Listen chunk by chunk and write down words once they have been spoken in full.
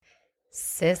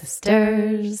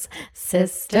Sisters,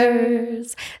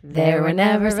 sisters, there were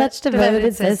never such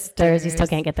devoted sisters. You still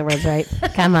can't get the words right.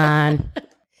 Come on.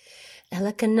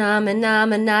 Elikaname,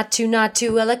 nama, natu,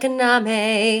 natu,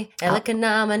 elikaname.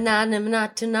 Elikaname,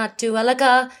 natu, natu,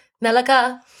 elika,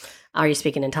 melika. Are you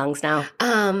speaking in tongues now?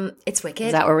 It's wicked.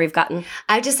 Is that where we've gotten?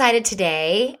 I've decided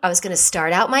today I was going to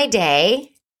start out my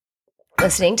day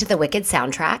listening to the Wicked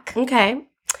soundtrack. Okay.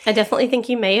 I definitely think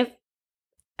you may have,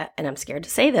 and I'm scared to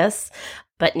say this,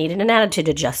 but needed an attitude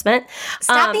adjustment.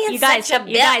 Stop being such a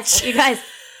bitch. You guys,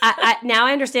 I now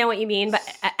I understand what you mean, but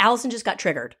Allison just got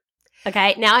triggered.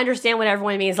 Okay, now I understand what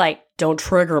everyone means, like, don't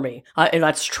trigger me.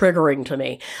 That's triggering to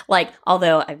me. Like,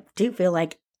 although I do feel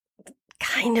like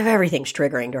kind of everything's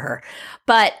triggering to her.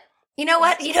 But you know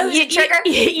what? You know who's a trigger?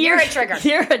 You're a trigger.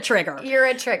 You're a trigger. You're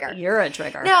a trigger. You're a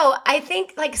trigger. No, I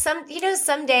think like some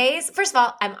days, first of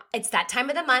all, it's that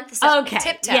time of the month. So okay.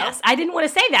 Tiptoe. Yes. I didn't want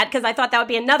to say that because I thought that would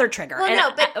be another trigger. Well, and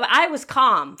no, but I was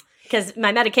calm because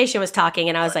my medication was talking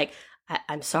and I was like,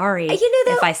 I'm sorry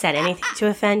if I said anything to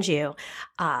offend you.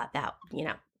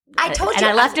 I told you. And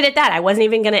I left it at that. I wasn't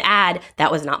even going to add,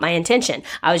 that was not my intention.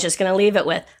 I was just going to leave it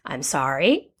with, I'm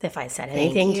sorry if I said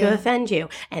anything to offend you.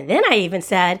 And then I even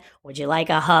said, would you like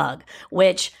a hug?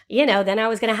 Which, then I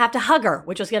was going to have to hug her,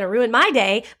 which was going to ruin my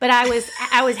day. But I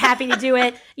was happy to do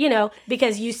it,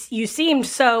 because you seemed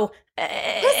so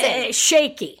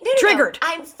shaky, triggered. No,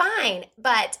 I'm fine.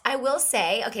 But I will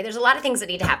say, okay, there's a lot of things that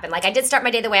need to happen. Like I did start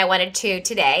my day the way I wanted to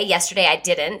today. Yesterday I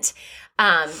didn't.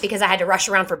 Because I had to rush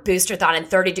around for Boosterthon in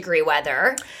 30-degree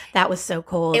weather. That was so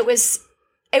cold. It was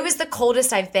the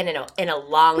coldest I've been in a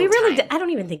long time. I don't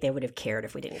even think they would have cared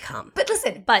if we didn't come. But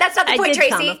listen, that's not the point, did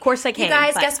Tracy. Come. Of course I came. You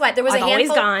guys, guess what? There was always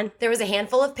gone. There was a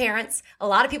handful of parents. A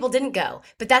lot of people didn't go,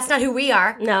 but that's not who we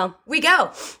are. No, we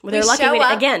go. Well, they're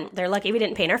lucky. They're lucky we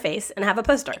didn't paint our face and have a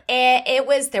poster.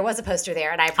 There was a poster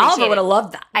there, and I appreciated. Alva would have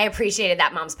loved that. I appreciated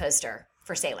that mom's poster.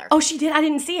 For Sailor. Oh, she did? I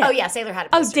didn't see it. Oh, yeah, Sailor had a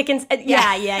poster. Oh, Dickens.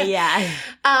 Yeah.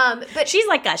 But she's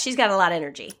like us. She's got a lot of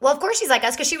energy. Well, of course she's like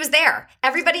us because she was there.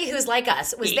 Everybody who's like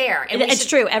us was there. And it's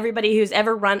true. Everybody who's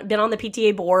ever been on the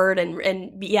PTA board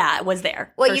and was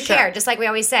there. Well, you care, just like we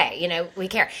always say. We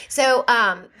care. So,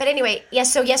 but anyway,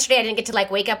 yes. So yesterday I didn't get to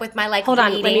wake up with my Hold on,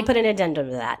 reading. Let me put an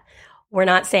addendum to that. We're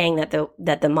not saying that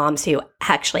the moms who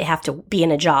actually have to be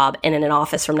in a job and in an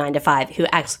office from 9 to 5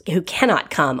 who cannot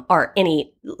come are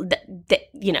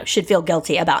should feel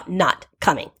guilty about not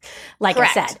coming. Like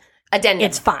Correct. I said, addendum.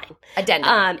 It's fine.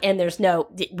 Addendum. And there is no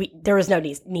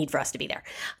need for us to be there.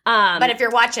 But if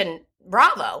you're watching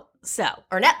Bravo,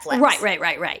 or Netflix,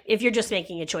 right. If you're just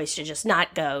making a choice to just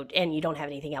not go and you don't have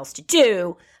anything else to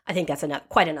do, I think that's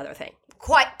quite another thing.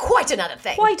 Quite another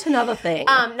thing. Quite another thing.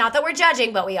 Not that we're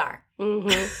judging, but we are.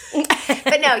 Mm-hmm.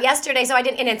 But no, yesterday, so I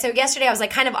didn't, and so yesterday I was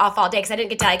kind of off all day because I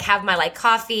didn't get to have my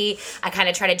coffee. I kind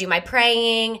of try to do my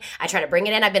praying. I try to bring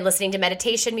it in. I've been listening to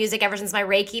meditation music ever since my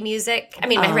Reiki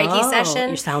Reiki session.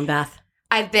 Your sound bath.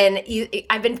 I've been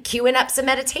queuing up some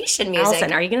meditation music.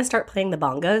 Allison, are you going to start playing the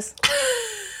bongos?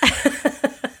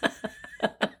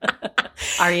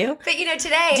 Are you? But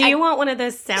today, do you want one of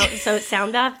those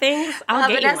sound bath things? I'll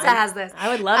get Vanessa you one. has this. I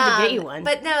would love to get you one.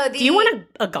 But no, do you want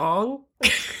a gong?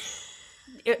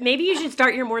 Maybe you should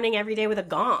start your morning every day with a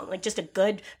gong, like just a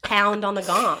good pound on the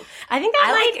gong. I think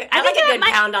that I like a good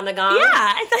pound on the gong.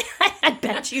 Yeah, I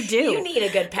bet you do. You need a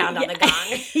good pound on the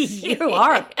gong. You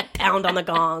are a pound on the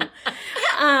gong.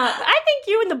 I think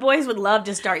you and the boys would love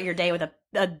to start your day with a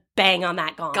bang on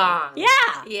that gong.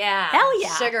 Yeah. Hell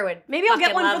yeah. Sugar would. Maybe I'll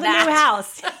get one for the new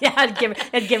house. Yeah,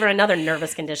 I'd give her another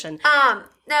nervous condition.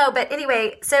 No, but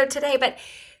anyway, so today,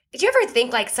 did you ever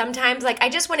think sometimes I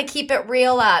just want to keep it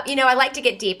real up? I like to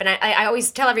get deep, and I always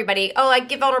tell everybody,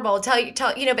 get vulnerable,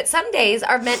 but some days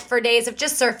are meant for days of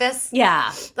just surface.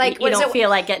 Yeah. You don't feel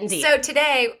like getting deep. So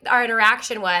today our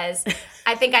interaction was,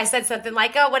 I think I said something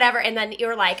like, oh, whatever. And then you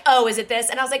were like, oh, is it this?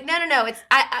 And I was like, no, it's,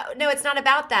 no, it's not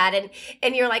about that.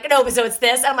 And you're like, no, so it's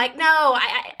this. I'm like, no,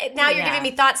 now you're giving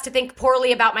me thoughts to think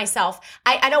poorly about myself.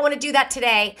 I don't want to do that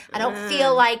today. I don't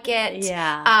feel like it.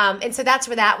 Yeah. And so that's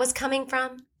where that was coming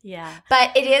from. Yeah.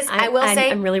 But it is, I will say.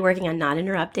 I'm really working on not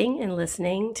interrupting and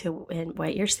listening to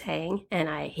what you're saying. And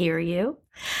I hear you.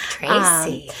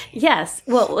 Tracy. Yes.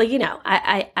 Well, I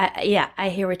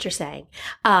hear what you're saying.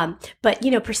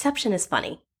 But, perception is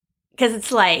funny because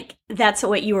it's that's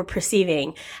what you were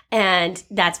perceiving and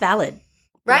that's valid.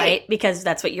 Right? Because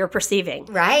that's what you're perceiving.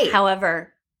 Right.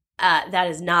 However, that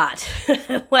is not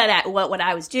what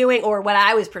I was doing or what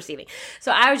I was perceiving.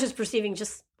 So I was just perceiving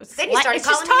Then you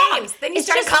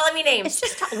started calling me names. It's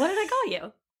just what did I call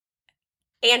you?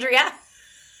 Andrea.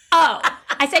 Oh,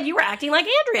 I said you were acting like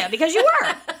Andrea because you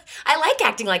were. I like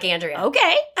acting like Andrea.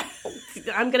 Okay.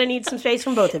 I'm going to need some space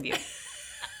from both of you.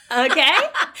 Okay?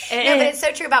 No, but it's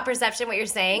so true about perception, what you're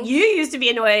saying. You used to be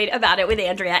annoyed about it with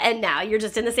Andrea, and now you're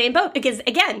just in the same boat because,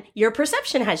 again, your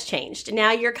perception has changed.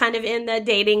 Now you're kind of in the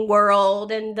dating world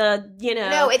and the,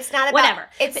 No, it's not about... Whatever.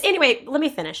 Anyway, let me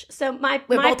finish. So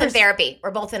we're both in therapy.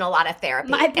 We're both in a lot of therapy.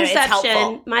 My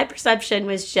perception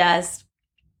was just,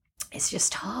 it's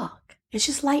just talk. It's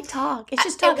just light talk. It's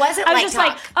just talk. It wasn't light talk. I was just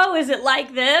like, oh, is it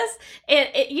like this?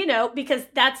 Because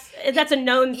that's a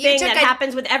known thing that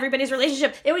happens with everybody's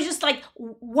relationship. It was just like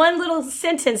one little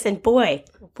sentence, and boy,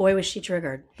 was she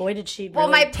triggered. Boy, did she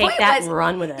take that and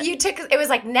run with it. It was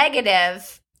like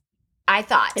negative, I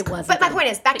thought. It was. But my point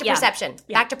is, back to perception.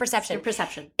 Yeah. Back to perception. Your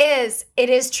perception. It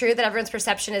is true that everyone's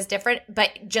perception is different,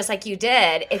 but just like you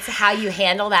did, it's how you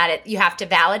handle that. You have to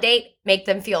validate, make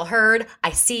them feel heard.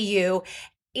 I see you.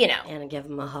 And give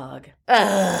them a hug.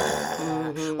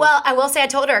 Mm-hmm. Well, I will say I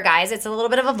told her, guys, it's a little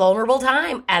bit of a vulnerable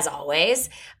time, as always.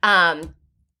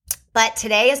 But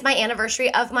today is my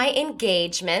anniversary of my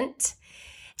engagement.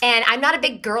 And I'm not a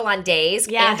big girl on days.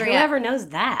 Yeah, Andrea, whoever knows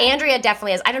that? Andrea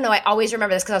definitely is. I don't know. I always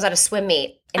remember this because I was at a swim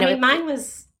meet. And mine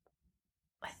was...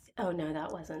 Oh, no,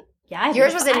 that wasn't... Yeah,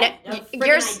 yours was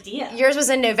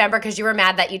in November because you were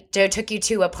mad that Joe took you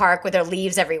to a park with there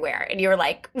leaves everywhere. And you were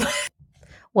like...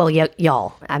 Well,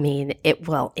 y'all, I mean,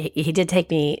 he did take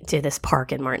me to this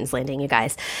park in Martin's Landing, you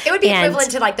guys. It would be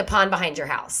equivalent to like the pond behind your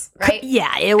house, right?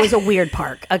 Yeah, it was a weird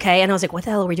park, okay? And I was like, what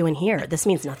the hell are we doing here? This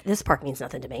means nothing. This park means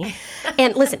nothing to me.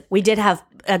 And listen, we did have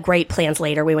great plans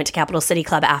later. We went to Capital City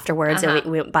Club afterwards, and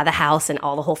we went by the house, and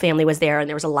the whole family was there, and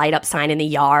there was a light up sign in the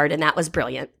yard, and that was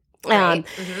brilliant. Right.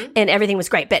 And everything was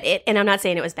great, and I'm not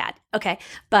saying it was bad, okay?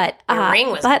 But your ring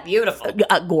was beautiful.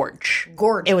 Gorge.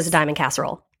 Gorgeous. It was a diamond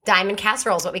casserole. Diamond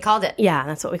casserole is what we called it. Yeah,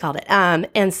 that's what we called it.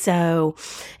 And so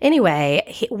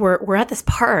anyway, we're at this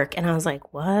park, and I was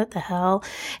like, what the hell?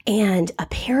 And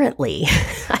apparently,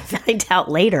 I found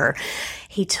out later,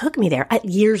 he took me there.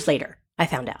 Years later, I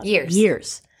found out.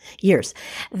 Years.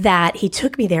 That he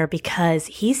took me there because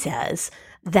he says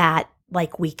that,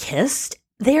 like, we kissed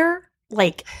there.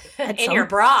 Like in your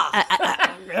bra.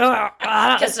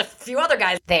 Just a few other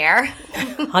guys there.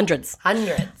 Hundreds.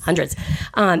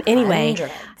 Anyway,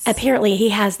 apparently he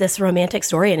has this romantic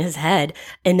story in his head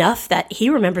enough that he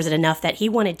remembers it enough that he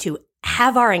wanted to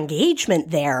have our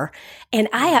engagement there. And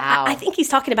I think he's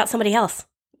talking about somebody else.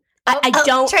 I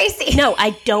don't, Tracy. No,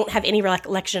 I don't have any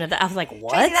recollection of that. I was like,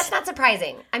 what? Tracy, that's not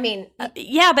surprising. I mean,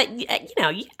 yeah, but I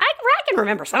can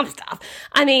remember some stuff.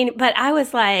 I mean, but I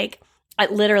was like, I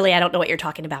don't know what you're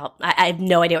talking about. I have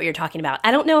no idea what you're talking about.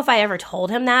 I don't know if I ever told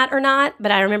him that or not,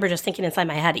 but I remember just thinking inside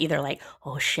my head either like,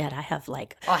 oh shit, I have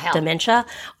like dementia,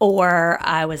 or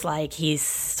I was like,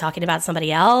 he's talking about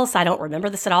somebody else. I don't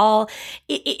remember this at all.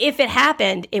 If it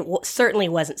happened, it certainly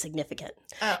wasn't significant.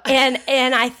 Oh.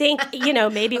 And I think,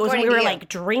 maybe it was when we were like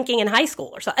drinking in high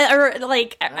school or something, or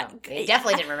like. You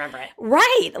definitely didn't remember it.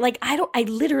 Right. Like I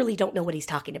literally don't know what he's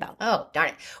talking about. Oh, darn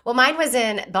it. Well, mine was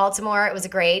in Baltimore. It was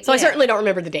great. So I certainly don't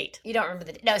remember the date. You don't remember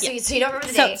the date. No, so you don't remember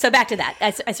the date. So back to that.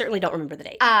 I certainly don't remember the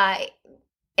date.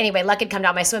 Anyway, Luck had come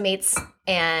down my swim meets,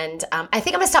 and I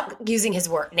think I'm going to stop using his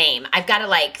work name. I've got to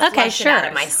flush it out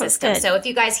of my system. So if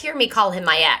you guys hear me call him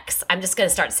my ex, I'm just going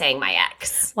to start saying my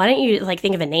ex. Why don't you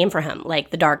think of a name for him, like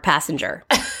the Dark Passenger?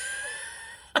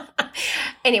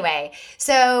 Anyway,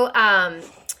 so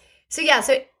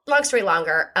long story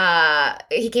longer,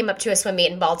 he came up to a swim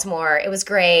meet in Baltimore. It was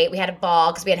great. We had a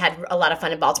ball because we had a lot of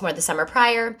fun in Baltimore the summer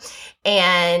prior.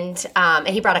 And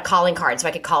he brought a calling card so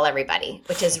I could call everybody,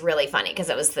 which is really funny because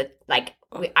it was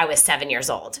I was 7 years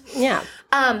old. Yeah.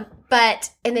 And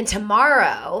then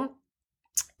tomorrow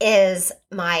is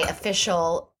my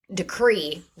official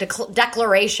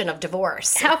declaration of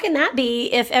divorce. How can that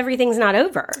be if everything's not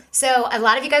over? So a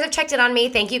lot of you guys have checked in on me.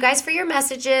 Thank you guys for your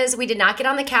messages. We did not get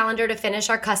on the calendar to finish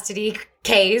our custody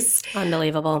case.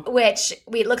 Unbelievable. Which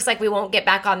it looks like we won't get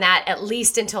back on that at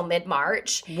least until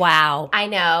mid-March. Wow. I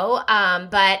know.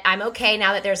 But I'm okay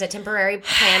now that there's a temporary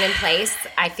plan in place.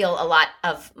 I feel a lot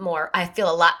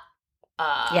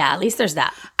yeah, at least there's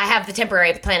that. I have the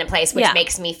temporary plan in place, which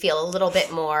makes me feel a little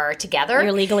bit more together.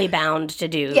 You're legally bound to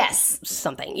do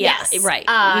something. Yeah, yes. Right.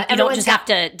 You don't just have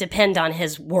to depend on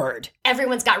his word.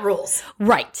 Everyone's got rules.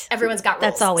 Right. Everyone's got rules.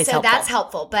 That's always helpful. So that's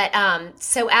helpful. But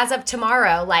so as of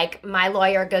tomorrow, my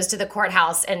lawyer goes to the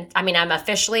courthouse, and I'm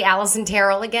officially Allison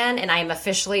Terrell again, and I am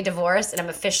officially divorced, and I'm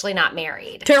officially not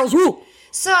married. Terrell's rule.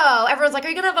 So everyone's like, are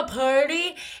you going to have a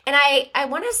party? And I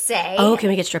want to say... Oh, can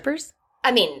we get strippers?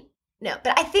 No,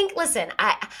 but I think, listen,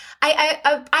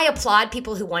 I applaud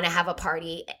people who want to have a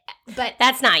party. but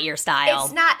that's not your style.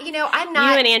 It's not, I'm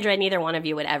not. You and Andrea, neither one of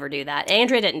you would ever do that.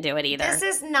 Andrea didn't do it either. This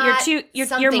is not.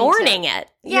 You're mourning it.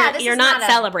 Yeah, you're not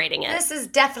celebrating it. This is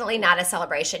definitely not a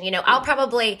celebration. I'll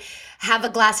probably have a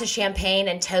glass of champagne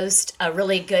and toast a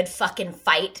really good fucking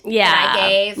fight that I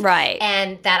gave. Right.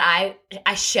 And that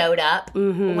I showed up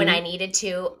when I needed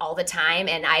to all the time,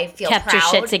 and I feel kept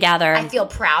proud. Your shit together. I feel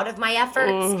proud of my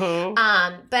efforts.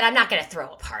 But I'm not going to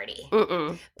throw a party.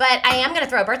 But I am going to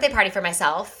throw a birthday party for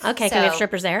myself. Okay, can we have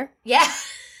strippers there? Yeah.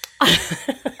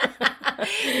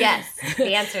 Yes.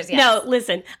 The answer is yes. No,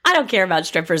 listen, I don't care about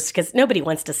strippers because nobody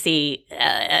wants to see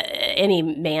any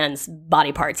man's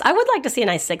body parts. I would like to see a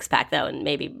nice six-pack, though, and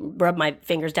maybe rub my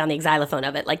fingers down the xylophone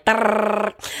of it. Like,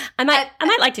 I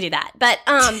might like to do that. But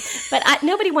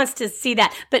nobody wants to see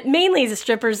that. But mainly the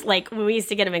strippers, like, when we used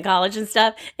to get them in college and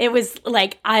stuff, it was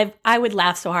like I would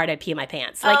laugh so hard I'd pee my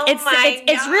pants. Like,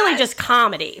 it's really just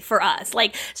comedy for us.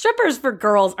 Like, strippers for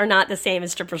girls are not the same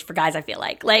as strippers for guys, I feel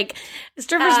like. Like,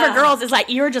 strippers for girls is like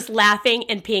you're just laughing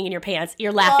and peeing in your pants.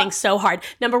 You're laughing so hard.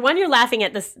 Number one, you're laughing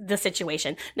at the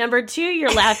situation. Number two,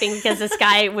 you're laughing because this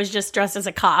guy was just dressed as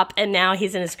a cop and now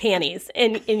he's in his panties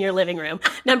in your living room.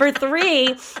 Number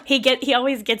three, he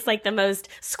always gets like the most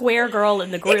square girl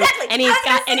in the group, exactly.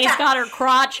 and he's got her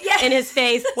crotch in his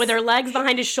face with her legs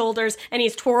behind his shoulders, and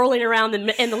he's twirling around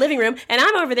in the living room, and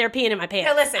I'm over there peeing in my pants.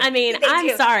 No, listen, I mean,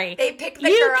 I'm sorry. They pick the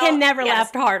girl. You can never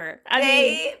laugh harder.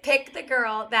 They pick the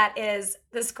girl that is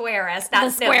the squarest.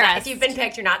 If you've been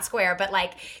picked, you're not square, but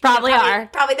like probably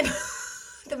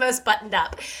the most buttoned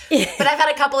up. But I've had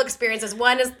a couple experiences.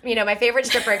 One is, my favorite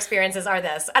stripper experiences are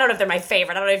this. I don't know if they're my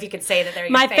favorite. I don't know if you could say that they're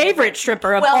your my favorite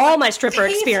stripper of all my stripper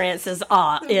experiences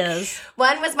is.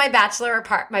 One was my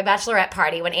bachelorette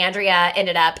party when Andrea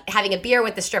ended up having a beer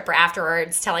with the stripper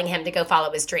afterwards, telling him to go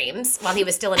follow his dreams while he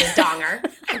was still in his donger.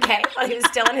 Okay, while he was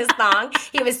still in his thong,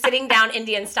 he was sitting down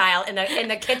Indian style in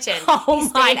the kitchen. Oh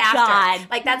my God!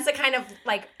 Like that's the kind of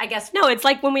I guess. No, it's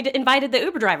like when we invited the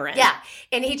Uber driver in. Yeah,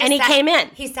 and he came in.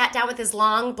 He sat down with his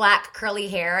long black curly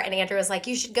hair, and Andrew was like,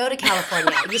 "You should go to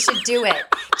California. You should do it.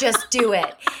 Just do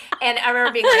it." And I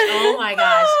remember being like, "Oh my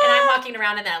gosh!" And I'm walking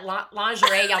around in that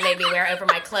lingerie y'all made me wear over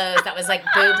my clothes that was like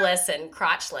boobless and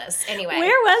crotchless. Anyway, where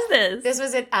was this? This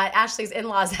was at Ashley's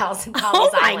in-laws' house in Polly's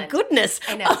Island. Oh my goodness!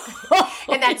 I know.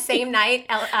 And that same night,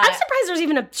 I'm surprised there's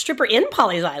even a stripper in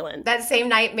Polly's Island. That same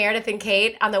night, Meredith and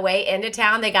Kate on the way into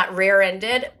town, they got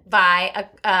rear-ended by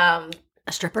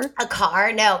a stripper? A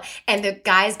car, no. And the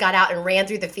guys got out and ran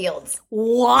through the fields.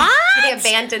 What? They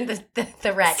abandoned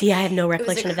the wreck. See, I have no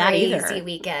recollection of that either. It was a crazy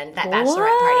weekend, that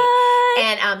bachelorette party.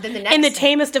 And then the next in the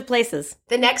tamest of places.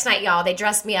 The next night, y'all, they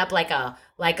dressed me up like a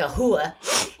hua.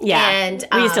 Yeah, and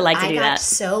we used to like to do that. I got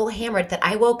so hammered that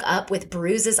I woke up with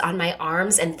bruises on my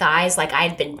arms and thighs like I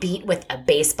had been beat with a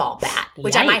baseball bat,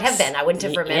 which I might have been. I wouldn't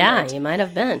have remembered. Yeah, you might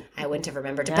have been. I wouldn't have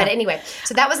remembered. Yeah. But anyway,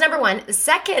 so that was number one. The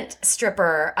second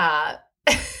stripper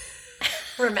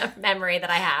memory that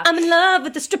I have. I'm in love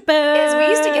with the stripper. Is we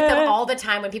used to get them all the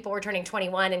time when people were turning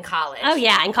 21 in college. Oh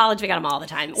yeah, in college we got them all the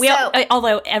time.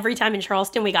 Although every time in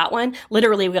Charleston we got one,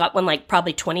 literally we got one like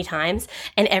probably 20 times,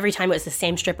 and every time it was the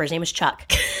same stripper. His name was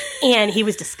Chuck, and he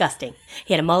was disgusting.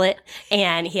 He had a mullet,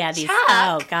 and he had these. Chuck.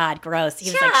 Oh God, gross. He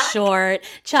was like short.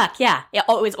 Chuck, yeah. It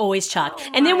was always Chuck.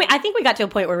 And then I think we got to a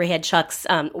point where we had Chuck's.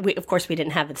 Of course we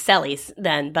didn't have the Sellies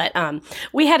then, but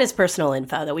we had his personal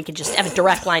info that we could just have a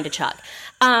direct line to Chuck.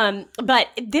 But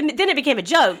then it became a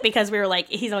joke because we were like,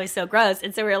 he's always so gross.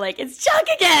 And so we were like, it's Chuck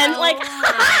again.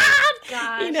 Oh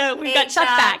gosh. We've got Chuck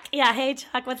back. Yeah. Hey,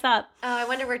 Chuck, what's up? Oh, I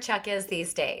wonder where Chuck is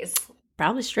these days.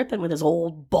 Probably stripping with his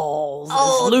old balls,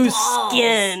 his loose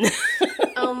skin.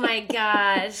 Oh my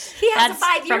gosh. He has a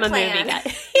 5-year from plan. A movie guy.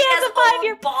 He has a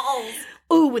 5-year balls.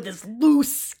 Ooh, with his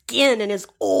loose skin and his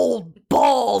old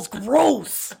balls.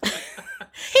 Gross.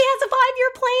 He has a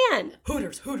 5-year plan.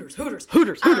 Hooters.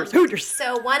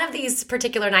 So one of these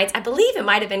particular nights, I believe it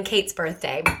might have been Kate's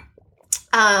birthday,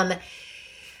 the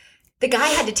guy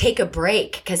had to take a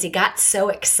break because he got so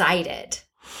excited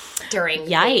during.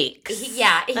 Yikes. He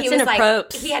was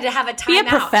like, he had to have a timeout. Be a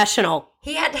professional.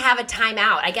 He had to have a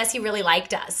timeout. I guess he really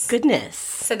liked us. Goodness.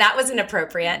 So that was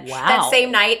inappropriate. Wow. That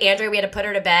same night, Andrea, we had to put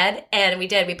her to bed, and we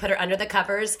did. We put her under the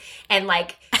covers, and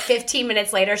like 15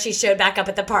 minutes later, she showed back up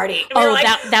at the party.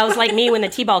 That was like me when the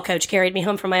T-ball coach carried me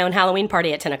home from my own Halloween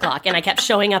party at 10 o'clock, and I kept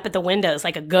showing up at the windows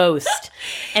like a ghost.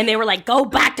 And they were like, go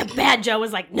back to bed. Joe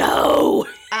was like, no.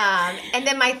 And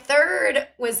then my third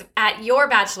was at your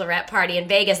bachelorette party in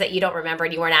Vegas that you don't remember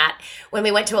and you weren't at, when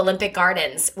we went to Olympic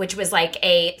Gardens, which was like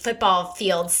a football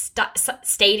field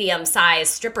stadium size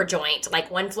stripper joint. Like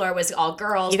one floor was all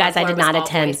girls. You guys, I did not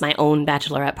attend my own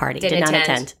bachelorette party. Did not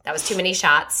attend. That was too many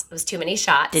shots. It was too many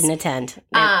shots. Didn't attend.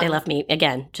 They left me,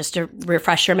 again, just to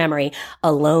refresh your memory,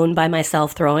 alone by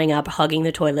myself, throwing up, hugging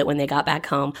the toilet when they got back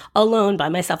home. Alone by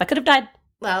myself. I could have died.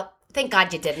 Well, thank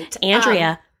God you didn't.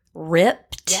 Andrea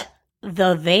ripped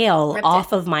the veil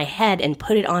off of my head and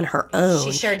put it on her own.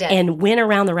 She sure did. And went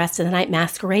around the rest of the night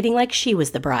masquerading like she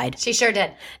was the bride. She sure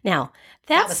did. Now,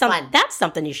 that's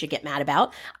something you should get mad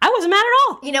about. I wasn't mad at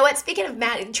all. You know what? Speaking of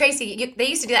mad, Tracy, they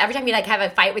used to do that every time you like have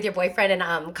a fight with your boyfriend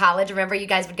in college. Remember, you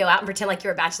guys would go out and pretend like you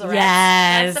were a bachelorette.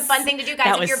 Yes, that's a fun thing to do, guys.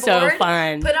 That if was you're so bored,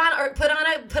 fun. Put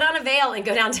on a veil and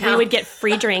go downtown. We would get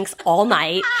free drinks all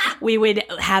night. We would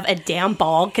have a damn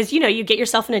ball because you get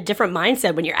yourself in a different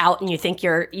mindset when you're out and you think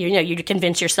you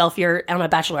convince yourself you're on a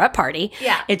bachelorette party.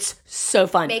 Yeah, it's so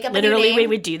fun. Literally, we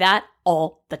would do that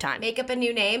all the time. Make up a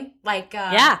new name, like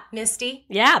Misty.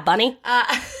 Yeah, Bunny.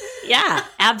 Yeah,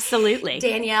 absolutely.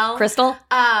 Danielle. Crystal.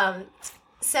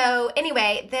 So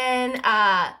anyway, then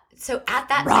so at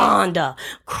that Rhonda,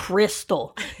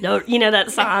 Crystal. No, you know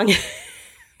that song.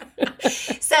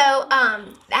 So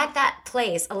at that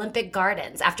place, Olympic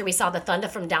Gardens, after we saw the Thunder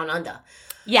from Down Under.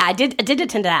 Yeah, I did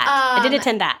attend that. I did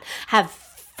attend that. Have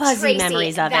fuzzy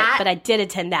memories of it, but I did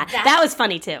attend that. That was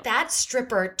funny too. That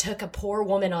stripper took a poor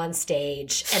woman on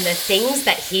stage, and the things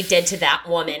that he did to that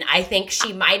woman, I think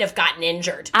she might have gotten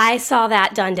injured. I saw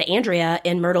that done to Andrea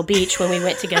in Myrtle Beach when we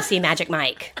went to go see Magic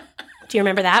Mike. Do you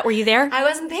remember that? Were you there? I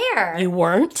wasn't there. You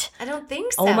weren't? I don't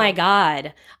think so. Oh my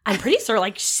God. I'm pretty sure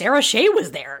like Sarah Shea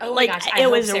was there. Oh my gosh.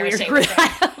 It was a weird group. I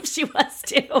hope she was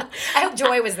too. I hope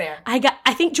Joy was there. I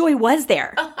think Joy was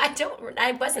there. Oh,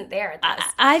 I wasn't there at this.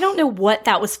 I don't know what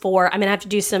that was for. I'm going to have to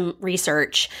do some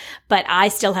research, but I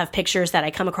still have pictures that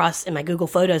I come across in my Google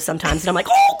Photos sometimes and I'm like,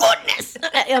 oh goodness.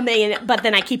 I mean, but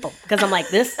then I keep them because I'm like,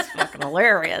 this is fucking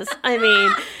hilarious. I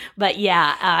mean, but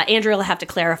yeah, Andrea will have to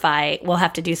clarify. We'll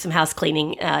have to do some house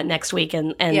cleaning next week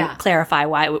and clarify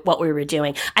what we were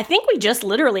doing. I think we just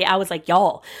literally, I was like,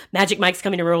 y'all, Magic Mike's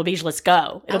coming to Myrtle Beach. Let's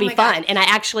go. It'll be fun. God. And I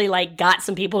actually got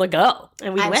some people to go.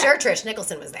 And we went. I'm sure Trish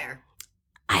Nicholson was there.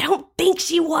 I don't think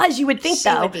she was. You would think she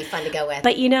though. She would be fun to go with.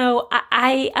 But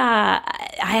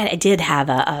I did have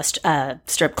a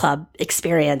strip club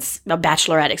experience, a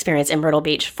bachelorette experience in Myrtle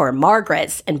Beach for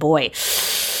Margaret's, and boy,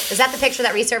 is that the picture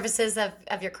that resurfaces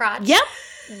of your crotch? Yep.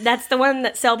 That's the one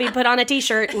that Selby put on a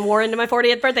t-shirt and wore into my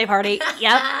 40th birthday party.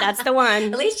 Yep, that's the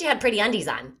one. At least you had pretty undies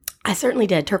on. I certainly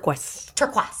did. Turquoise.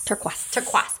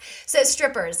 So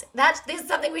strippers, this is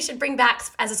something we should bring back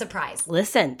as a surprise.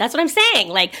 Listen, that's what I'm saying.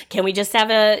 Like, can we just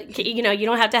have you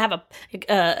don't have to have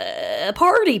a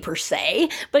party per se,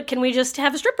 but can we just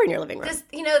have a stripper in your living room?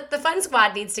 The fun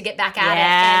squad needs to get back at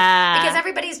it. Because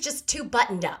everybody's just too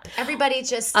buttoned up. Everybody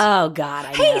just... Oh, God,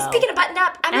 I know. Hey, speaking of buttoned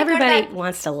up, everybody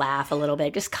wants to laugh a little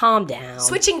bit. Just calm down.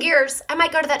 Switching gears, I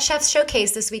might go to that chef's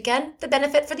showcase this weekend, the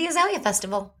benefit for the Azalea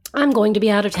Festival. I'm going to be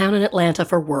out of town in Atlanta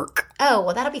for work. Oh,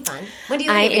 well, that'll be fun. When do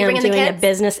you leave? I am doing a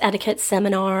business etiquette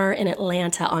seminar in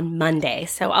Atlanta on Monday.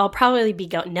 So I'll probably be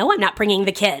going. No, I'm not bringing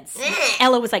the kids.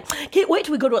 Ella was like, can't wait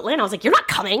till we go to Atlanta. I was like, you're not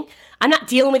coming. I'm not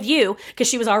dealing with you, because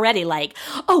she was already like,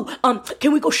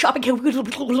 can we go shopping?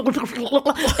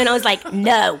 And I was like,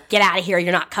 no, get out of here.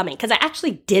 You're not coming. Because I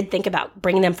actually did think about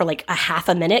bringing them for like a half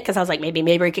a minute, because I was like, maybe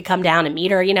we could come down and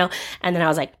meet her, And then I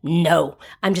was like, no,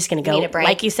 I'm just going to go.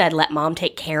 Like you said, let mom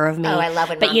take care of me. Oh, I love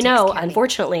when But mom takes care of me.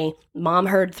 Unfortunately, mom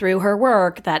heard through her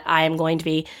work that I am going to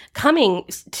be coming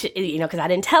to, because I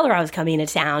didn't tell her I was coming to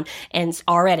town. And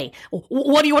already,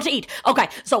 what do you want to eat? Okay,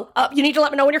 so you need to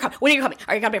let me know when you're coming. When are you coming?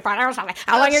 Are you coming to be Friday or something?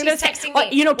 How long are you going to take?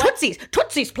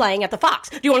 Tootsy's playing at the Fox.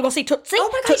 Do you want to go see Tootsie? Oh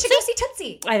my God, you should go see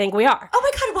Tootsie. I think we are. Oh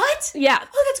my God, what? Yeah.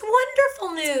 Oh,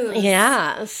 that's wonderful news.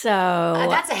 Yeah, so.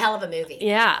 That's a hell of a movie.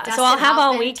 Yeah, Dustin so I'll have Hoffman,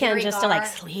 all weekend Terry just Garr. to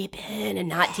sleep in and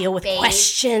not deal with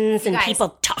questions and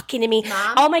people talking to me.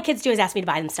 Mom? All my kids do is ask me to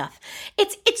buy them stuff.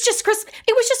 It's just Christmas.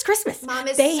 It was just Christmas. Mom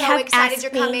is so excited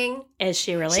you're coming. Is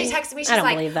she really? She texted me. She's I don't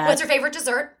like, believe that. what's your favorite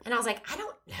dessert? And I was like, I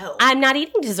don't know. I'm not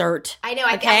eating dessert. I know.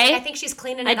 Okay? I think she's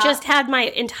cleaning it up. I just had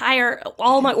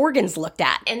all my organs looked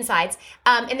at. Insides.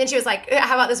 And then she was like,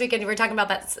 how about this weekend? We were talking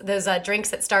about those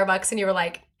drinks at Starbucks, and you were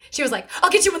like, she was like, I'll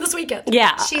get you one this weekend.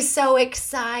 Yeah. She's so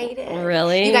excited.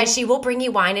 Really? You guys, she will bring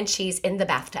you wine and cheese in the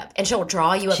bathtub, and she'll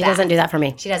draw you a bath. She doesn't do that for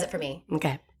me. She does it for me.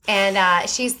 Okay. And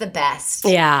she's the best.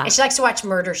 Yeah. And she likes to watch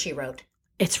Murder, She Wrote.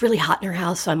 It's really hot in her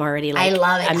house, so I'm already I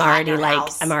love it. I'm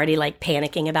already like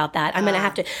panicking about that. I'm gonna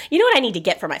have to. You know what I need to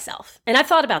get for myself? And I've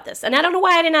thought about this, and I don't know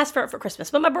why I didn't ask for it for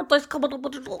Christmas, but my birthday's coming.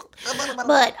 But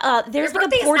there's your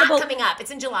like a portable. Not coming up.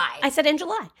 It's in July. I said in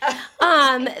July.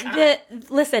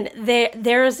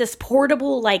 There's this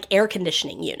portable like air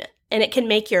conditioning unit. And it can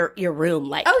make your room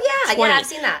like 20. I've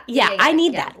seen that. Yeah, I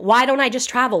need that. Why don't I just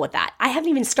travel with that? I haven't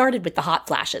even started with the hot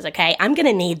flashes, okay? I'm going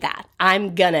to need that.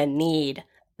 I'm going to need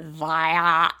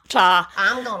that.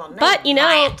 But,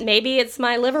 maybe it's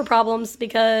my liver problems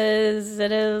because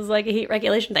it is like a heat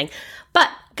regulation thing. But,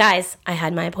 guys, I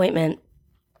had my appointment.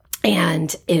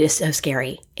 And it is so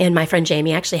scary. And my friend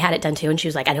Jamie actually had it done too. And she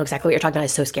was like, I know exactly what you're talking about.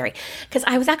 It's so scary. Because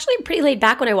I was actually pretty laid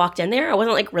back when I walked in there. I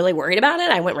wasn't like really worried about it.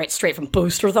 I went right straight from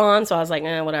Boosterthon. So I was like,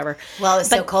 whatever. Well, it's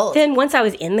so cold. Then once I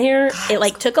was in there, it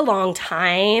like took a long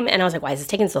time. And I was like, why is this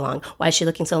taking so long? Why is she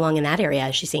looking so long in that area?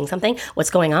 Is she seeing something? What's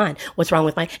going on? What's wrong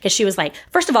with because she was like,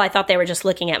 first of all, I thought they were just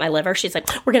looking at my liver. She's like,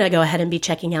 we're going to go ahead and be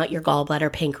checking out your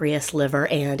gallbladder, pancreas, liver,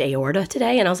 and aorta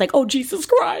today. And I was like, oh, Jesus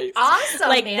Christ. Awesome,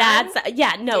 like man.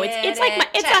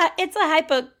 It's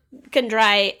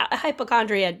a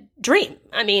hypochondria dream.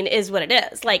 I mean, is what it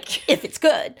is. Like, if it's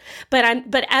good. But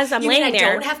as I'm laying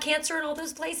there, I don't have cancer in all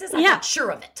those places? I'm not sure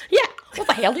of it. Yeah. What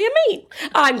the hell do you mean?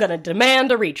 I'm going to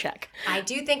demand a recheck. I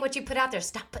do think what you put out there,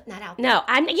 stop putting that out there. No,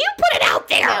 you put it out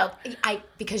there. No,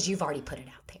 because you've already put it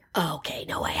out there. Okay,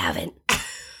 no, I haven't.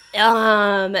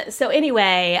 So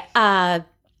anyway,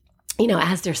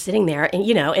 as they're sitting there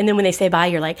and then when they say bye,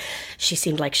 you're like, she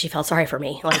seemed like she felt sorry for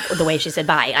me. Like the way she said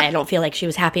bye. I don't feel like she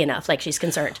was happy enough. Like she's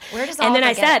concerned. Where does And then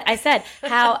I said,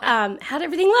 how'd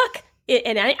everything look?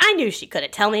 And I knew she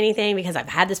couldn't tell me anything because I've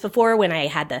had this before when I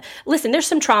had listen, there's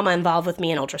some trauma involved with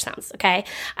me in ultrasounds, okay?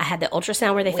 I had the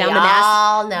ultrasound where they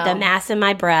found the mass in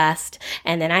my breast,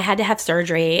 and then I had to have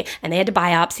surgery, and they had to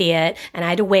biopsy it, and I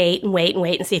had to wait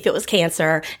and see if it was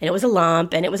cancer, and it was a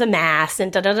lump, and it was a mass,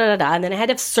 and da-da-da-da-da, and then I had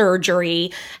to have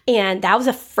surgery, and that was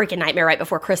a freaking nightmare right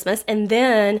before Christmas. And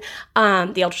then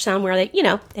the ultrasound where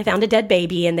they found a dead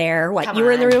baby in there. You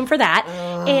were in the room for that.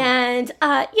 And,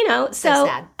 so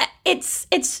sad. It's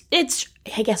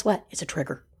hey, guess what? It's a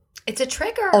trigger. It's a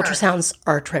trigger. Ultrasounds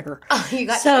are a trigger. Oh, you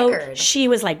got So triggered. she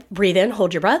was like, breathe in,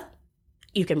 hold your breath.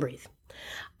 You can breathe.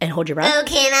 And hold your breath. Oh,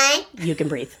 can I? You can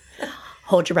breathe.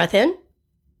 Hold your breath in.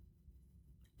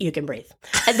 You can breathe.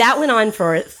 And that went on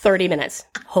for 30 minutes.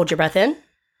 Hold your breath in.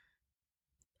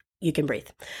 You can breathe.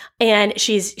 And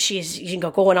she's you can go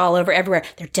going all over everywhere.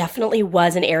 There definitely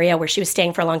was an area where she was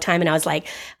staying for a long time. And I was like,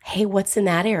 hey, what's in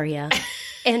that area?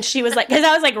 And she was like, because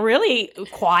I was like really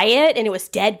quiet and it was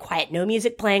dead quiet, no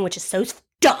music playing, which is so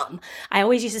dumb. I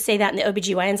always used to say that in the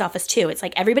OBGYN's office too. It's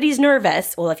like everybody's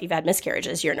nervous. Well, if you've had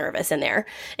miscarriages, you're nervous in there.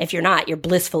 If you're not, you're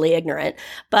blissfully ignorant.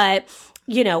 But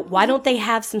why don't they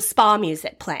have some spa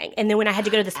music playing? And then when I had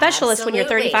to go to the specialist when you're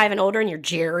 35 and older and your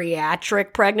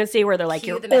geriatric pregnancy where they're like,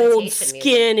 your old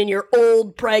skin and your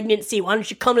old pregnancy, why don't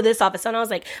you come to this office? And I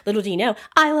was like, little do you know,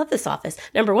 I love this office.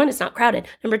 Number 1, it's not crowded.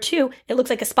 Number 2, it looks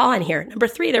like a spa in here. Number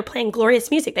 3, they're playing glorious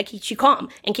music that keeps you calm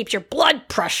and keeps your blood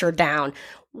pressure down.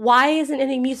 Why isn't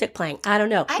any music playing? I don't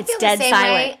know. It's dead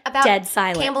silent. Dead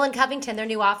silent. Campbell and Covington, their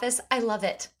new office. I love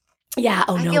it. Yeah.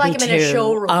 Oh, I no, feel like I'm in a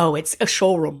showroom. Oh, it's a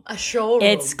showroom. A showroom.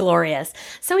 It's glorious.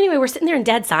 So anyway, we're sitting there in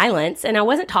dead silence, and I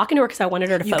wasn't talking to her because I wanted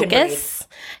her to focus,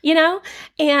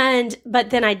 but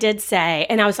then I did say,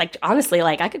 and I was like, honestly,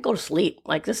 like I could go to sleep.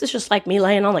 Like this is just like me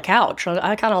laying on the couch.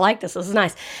 I kind of like this. This is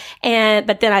nice.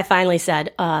 But then I finally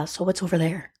said, so what's over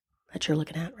there that you're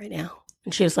looking at right now?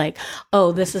 And she was like,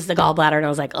 oh, this is the gallbladder. And I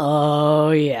was like,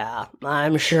 oh, yeah,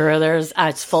 I'm sure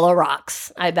it's full of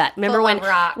rocks. I bet. Remember when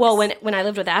I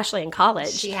lived with Ashley in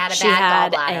college, she had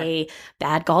a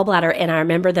bad gallbladder. And I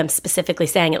remember them specifically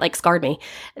saying it like scarred me.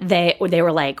 They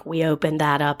were like, we opened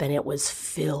that up and it was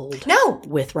filled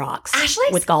with rocks.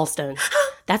 Ashley's? With gallstones.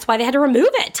 That's why they had to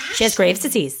remove it. Ashley. She has Graves'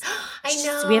 disease. I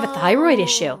know. So we have a thyroid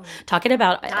issue. Talking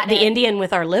about Indian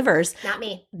with our livers. Not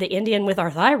me. The Indian with our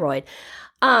thyroid.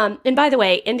 And by the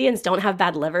way, Indians don't have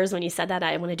bad livers. When you said that,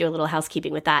 I want to do a little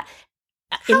housekeeping with that.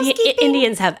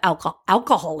 Indians have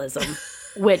alcoholism,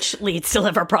 which leads to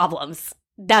liver problems.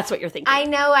 That's what you're thinking. I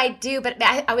know I do, but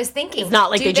I was thinking. It's not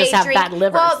like they just have bad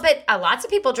livers. Well, but lots of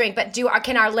people drink, but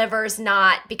can our livers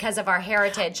not, because of our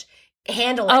heritage,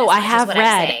 handle it? Oh, I have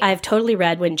read. I've totally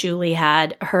read when Julie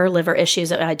had her liver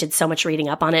issues. I did so much reading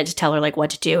up on it to tell her like what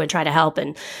to do and try to help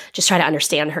and just try to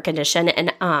understand her condition.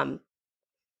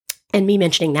 And me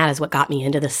mentioning that is what got me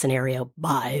into this scenario,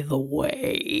 by the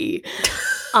way.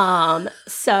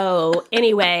 So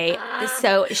anyway, I'm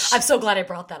so glad I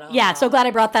brought that up. Yeah, so glad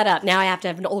I brought that up. Now I have to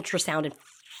have an ultrasound and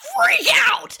freak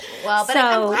out. Well, but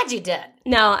I'm glad you did.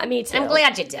 No, me too. I'm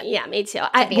glad you did. Yeah, me too.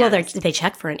 They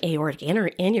check for an aortic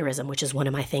aneurysm, which is one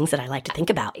of my things that I like to think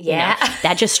about. Yeah.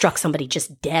 That just struck somebody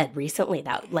just dead recently,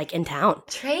 that like in town.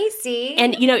 Tracy.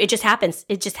 And it just happens.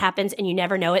 It just happens and you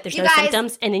never know it. There's no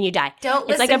symptoms and then you die.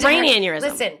 It's like a brain aneurysm.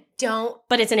 Listen, don't.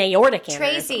 But it's an aortic aneurysm.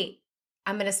 Tracy,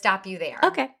 I'm going to stop you there.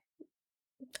 Okay.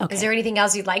 Is there anything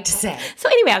else you'd like to say? So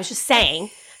anyway, I was just saying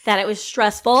that it was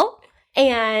stressful.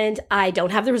 And I don't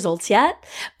have the results yet,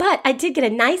 but I did get a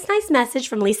nice message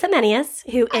from Lisa Menius,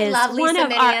 who is one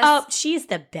of our, she's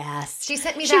the best. She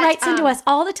sent me She writes into us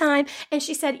all the time. And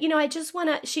she said, I just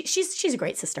want to, she's a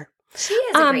great sister. She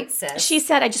is a great sis. She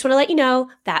said, I just want to let you know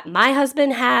that my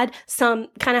husband had some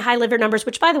kind of high liver numbers,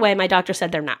 which by the way, my doctor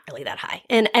said they're not really that high.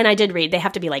 And I did read, they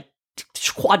have to be like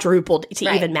quadrupled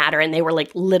to even matter, and they were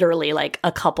like literally like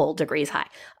a couple degrees high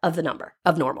of the number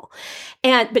of normal.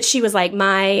 But she was like,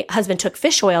 my husband took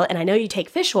fish oil, and I know you take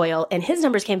fish oil, and his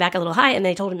numbers came back a little high, and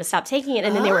they told him to stop taking it,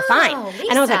 and then they were fine. Lisa.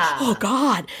 And I was like, oh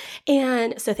God.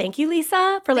 And so thank you,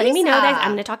 Lisa, for letting me know that.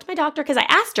 I'm going to talk to my doctor, because I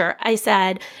asked her, I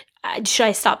said, should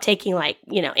I stop taking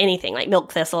anything like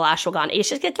milk thistle, ashwagandha? You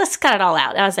should let's cut it all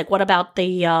out. And I was like, what about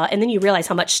the, and then you realize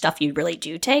how much stuff you really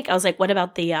do take. I was like, what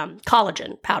about the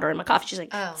collagen powder in my coffee? She's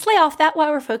like, let's lay off that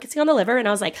while we're focusing on the liver. And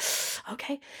I was like,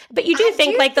 okay. But you do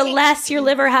think the less your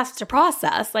liver has to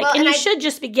process, and you should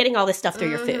just be getting all this stuff through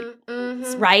your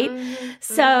food, right?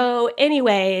 So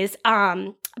anyways,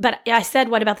 but I said,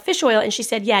 what about the fish oil? And she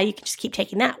said, yeah, you can just keep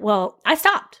taking that. Well, I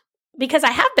stopped. Because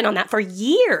I have been on that for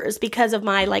years because of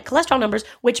my cholesterol numbers,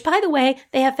 which by the way,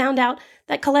 they have found out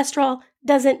that cholesterol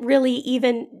doesn't really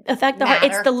even affect the heart.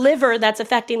 It's the liver that's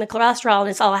affecting the cholesterol, and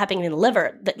it's all happening in the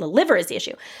liver. The liver is the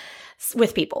issue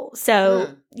with people.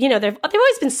 So, they've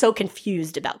always been so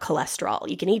confused about cholesterol.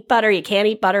 You can eat butter, you can't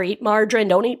eat butter, eat margarine,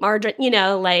 don't eat margarine.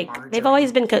 Margarine. They've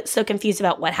always been so confused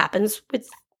about what happens with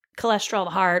cholesterol,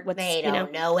 the heart, what's, they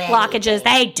don't know blockages.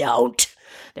 They don't.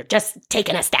 They're just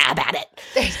taking a stab at it.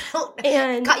 They don't.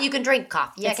 And you can drink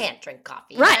coffee. I can't drink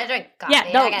coffee. Right. You drink coffee. Yeah,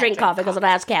 don't drink coffee because it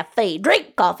has caffeine.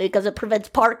 Drink coffee because it prevents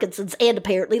Parkinson's and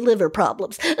apparently liver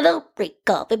problems. Don't drink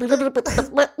coffee.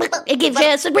 It gives you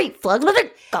acid reflux.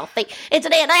 Drink coffee. It's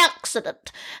an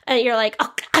antioxidant. And you're like,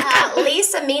 oh.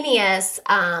 Lisa Menius,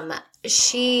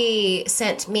 she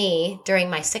sent me during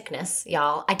my sickness,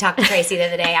 y'all. I talked to Tracy the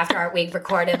other day after we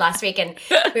recorded last week, and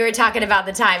we were talking about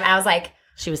the time. I was like,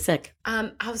 she was sick. I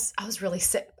was really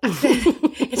sick.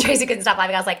 And Tracy couldn't stop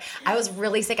laughing. I was like, I was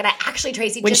really sick. And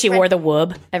Tracy when she wore the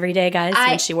whoop every day, guys,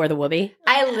 when she wore the whoopee.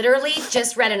 I literally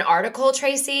just read an article,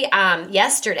 Tracy,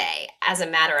 yesterday, as a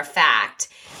matter of fact.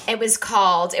 It was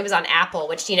on Apple,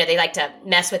 which, they like to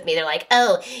mess with me. They're like,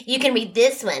 oh, you can read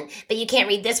this one, but you can't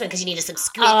read this one because you need a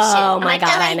subscription. Oh, my God,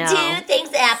 I know. Do.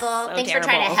 Thanks, Apple. So Thanks terrible.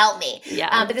 for trying to help me.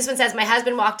 Yeah. But this one says, my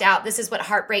husband walked out. This is what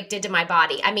heartbreak did to my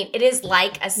body. I mean, it is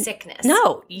like a sickness.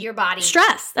 No. Your body.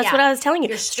 Stress. That's what I was telling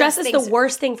you. Stress is the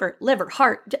worst thing for liver,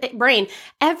 heart, brain,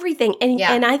 everything.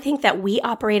 And I think that we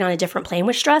operate on a different plane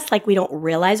with stress. We don't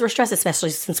realize we're stressed, especially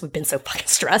since we've been so fucking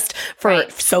stressed for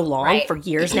so long, for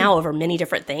years now, over many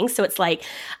different things. So it's like,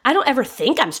 I don't ever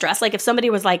think I'm stressed. If somebody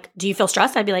was like, do you feel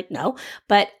stressed? I'd be like, no.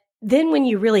 But then when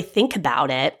you really think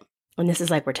about it, and this is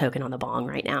we're toking on the bong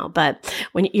right now, but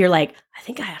when you're like, I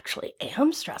think I actually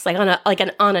am stressed,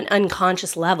 on an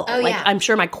unconscious level. Oh, yeah. I'm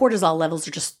sure my cortisol levels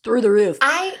are just through the roof.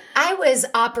 I was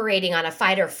operating on a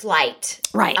fight or flight,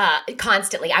 right?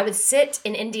 Constantly. I would sit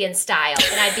in Indian style,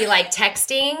 and I'd be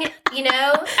texting,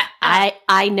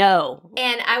 I know.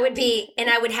 And I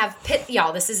would have pit.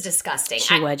 Y'all, this is disgusting.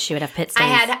 She would have pit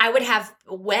stains. I would have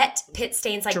wet pit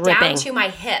stains dripping down to my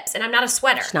hips, and I'm not a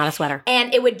sweater. She's not a sweater.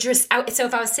 And it would just. So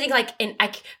if I was sitting in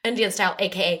Indian style,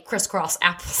 aka crisscross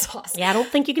applesauce. Yeah, I don't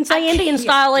think you can say Indian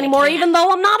style anymore, even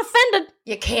though I'm not offended.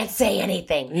 You can't say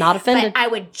anything. Not offended. But I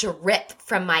would drip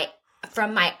from my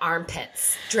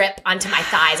armpits, drip onto my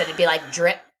thighs, and it'd be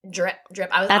drip, drip, drip.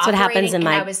 That's what happens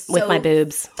with my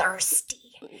boobs. Thirsty.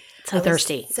 So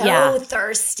thirsty. So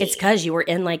thirsty. It's because you were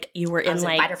in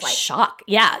shock.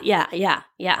 Yeah.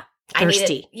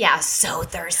 Thirsty. So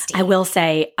thirsty. I will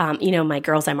say, my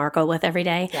girls I Marco with every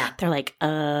day, they're like,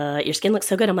 your skin looks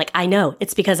so good. I'm like, I know.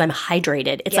 It's because I'm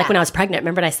hydrated. It's like when I was pregnant.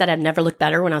 Remember I said I'd never looked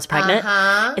better when I was pregnant?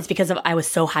 Uh-huh. It's because I was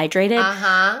so hydrated.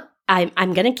 Uh-huh.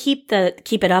 I'm gonna keep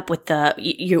it up with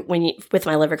with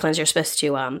my liver cleanse. You're supposed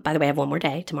to. By the way, I have one more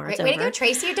day tomorrow. Great, way to go,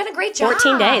 Tracy! You've done a great job.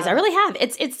 14 days. I really have.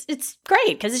 It's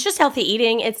great because it's just healthy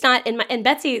eating. It's not. And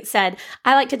Betsy said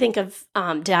I like to think of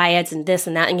diets and this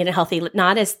and that and getting healthy,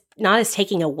 not as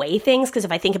taking away things, because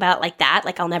if I think about it like that,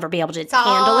 I'll never be able to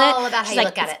handle it. All about how you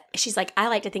look at it. She's like, I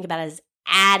like to think about it as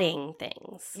adding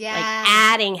things. Yeah. Like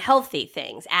adding healthy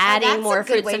things, adding more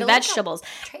fruits and vegetables,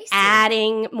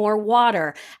 adding more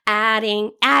water,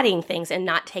 adding things and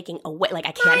not taking away. Like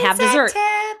I can't have dessert.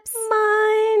 Tips.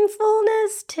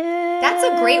 Mindfulness tips. That's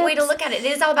a great way to look at it.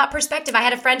 It is all about perspective. I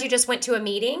had a friend who just went to a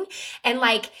meeting and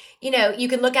you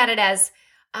can look at it as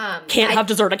can't have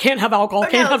dessert. I can't have alcohol.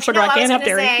 Can't have sugar. I can't have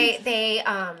dairy. They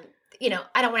I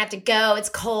don't want to have to go. It's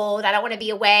cold. I don't want to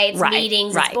be away. It's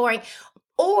meetings. It's boring.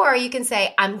 Or you can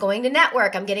say, I'm going to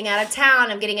network. I'm getting out of town.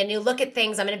 I'm getting a new look at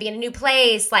things. I'm going to be in a new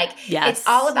place. It's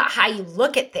all about how you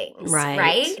look at things,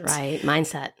 right? Right.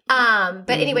 Mindset.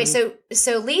 But anyway, so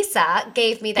Lisa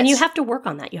gave me that. And you have to work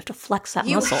on that. You have to flex that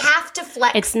muscle. You have to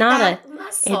flex that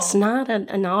muscle. It's not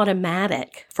an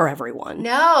automatic for everyone.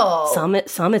 No. Some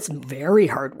it's very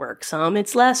hard work. Some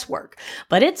it's less work.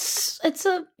 But it's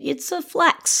a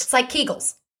flex. It's like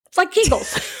Kegels.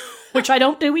 Which I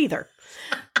don't do either.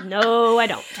 No, I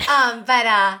don't.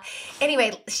 But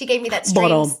anyway, she gave me that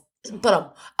streams.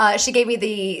 She gave me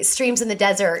the Streams in the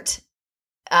Desert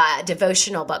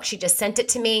devotional book. She just sent it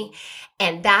to me,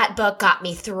 and that book got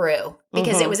me through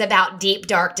because it was about deep,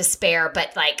 dark despair.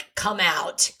 But climb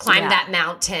that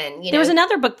mountain. There was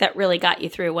another book that really got you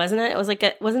through, wasn't it? It was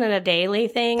wasn't it a daily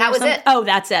thing? That was it. Oh,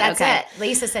 that's it. That's okay. it.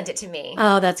 Lisa sent it to me.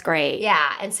 Oh, that's great.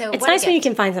 Yeah, and so it's nice when you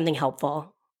can find something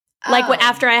helpful.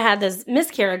 After I had those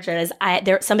miscarriages,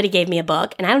 somebody gave me a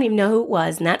book, and I don't even know who it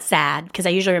was, and that's sad because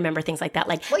I usually remember things like that.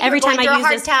 Every time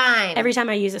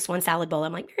I use this one salad bowl,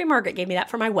 I'm like, Mary Margaret gave me that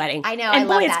for my wedding. I know, and I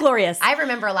love that. It's glorious. I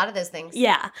remember a lot of those things.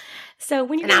 Yeah. So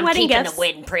when you're doing wedding gifts, I'm keeping the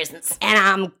wedding presents, and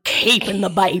I'm keeping the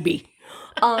baby.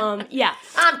 Yeah.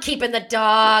 I'm keeping the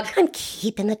dog.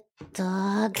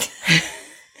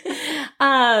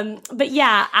 But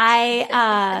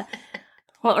yeah,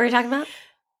 what were we talking about?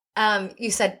 You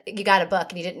said you got a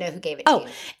book and you didn't know who gave it to you.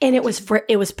 And it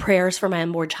was Prayers for My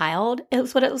Unborn Child. It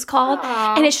was what it was called.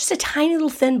 Aww. And it's just a tiny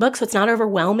little thin book, so it's not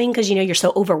overwhelming because you're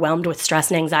so overwhelmed with stress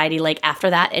and anxiety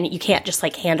after that, and you can't just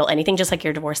handle anything, just like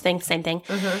your divorce thing, same thing.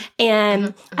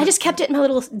 And I just kept it in my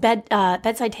little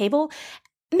bedside table.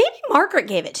 Maybe Margaret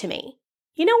gave it to me.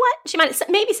 You know what? She might.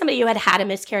 Maybe somebody who had a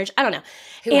miscarriage. I don't know.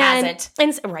 Who hasn't?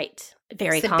 Right.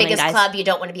 Very it's the common, biggest guys. Club you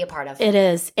don't want to be a part of. It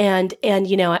is. And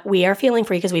we are feeling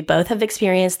free because we both have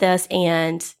experienced this.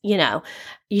 And,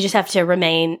 you just have to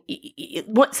remain.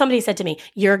 Somebody said to me,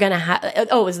 you're going to have,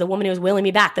 it was the woman who was willing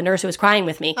me back, the nurse who was crying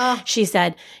with me. She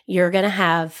said, you're going to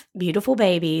have beautiful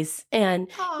babies. And,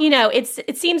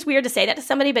 it seems weird to say that to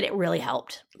somebody, but it really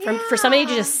helped. For somebody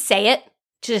to just say it,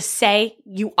 to just say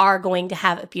you are going to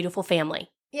have a beautiful family.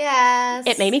 Yes.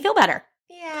 It made me feel better.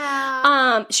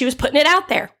 Yeah. She was putting it out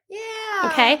there.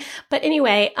 Yeah. Okay. But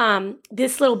anyway,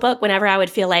 this little book, whenever I would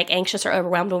feel anxious or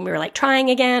overwhelmed when we were trying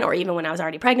again, or even when I was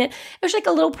already pregnant, it was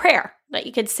a little prayer that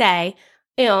you could say,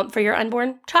 for your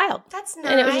unborn child. That's nice.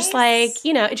 And it was just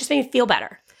it just made me feel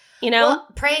better. Well,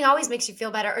 praying always makes you feel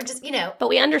better, or just, But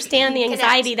we understand the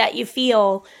anxiety that you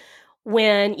feel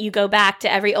when you go back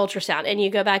to every ultrasound and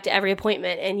you go back to every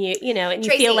appointment and you Tracy,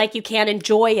 feel like you can't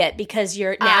enjoy it because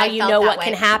you know what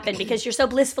can happen because you're so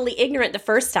blissfully ignorant the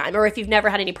first time, or if you've never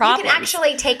had any problems. You can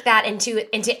actually take that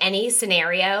into any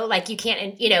scenario. You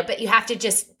can't, but you have to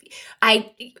just,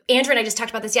 Andrew and I just talked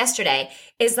about this yesterday,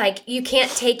 is you can't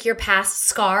take your past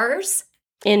scars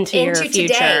into your future.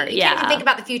 Today. You can't even think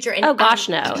about the future. And,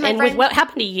 no. And with what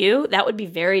happened to you, that would be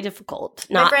very difficult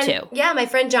not to. Yeah, my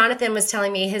friend Jonathan was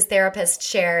telling me, his therapist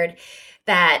shared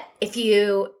that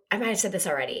I might have said this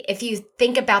already, if you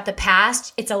think about the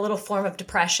past, it's a little form of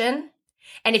depression.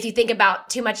 And if you think about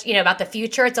too much, about the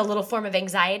future, it's a little form of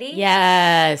anxiety.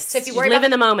 Yes. So if you live in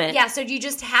the moment. Yeah. So you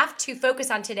just have to focus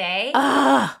on today.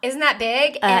 Isn't that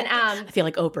big? And I feel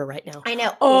like Oprah right now. I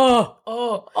know.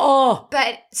 Oh.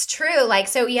 But it's true.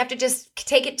 So you have to just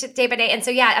take it day by day. And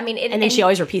so, yeah, and then she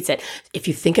always repeats it. If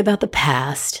you think about the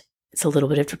past, it's a little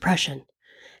bit of depression.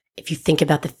 If you think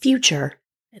about the future,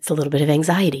 it's a little bit of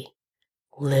anxiety.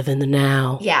 Live in the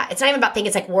now. Yeah, it's not even about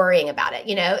thinking, it's worrying about it,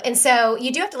 And so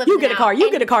you do have to live in the now. You get a car, you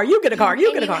get a car, you get a car,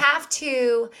 you get a car.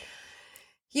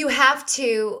 You have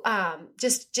to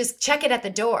just check it at the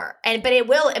door. But it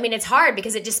will, it's hard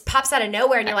because it just pops out of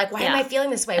nowhere and you're like, why am I feeling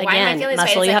this way? Why am I feeling this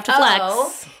way? Muscle you have to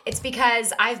flex. It's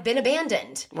because I've been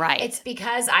abandoned. Right. It's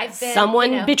because I've been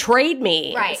someone betrayed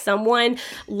me. Right. Someone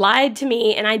lied to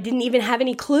me and I didn't even have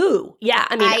any clue. Yeah.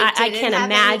 I can't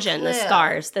imagine the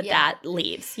scars that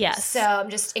leaves. Yes. So I'm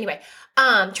just, anyway.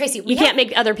 Tracy, you can't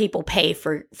make other people pay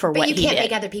for what he did. You can't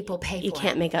make other people pay for it. You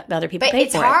can't make other people pay for it. But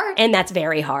it's hard. And that's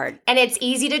very hard. And it's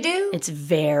easy to do. It's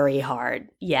very hard.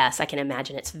 Yes, I can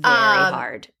imagine it's very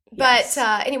hard. But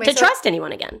anyway. To trust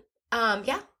anyone again.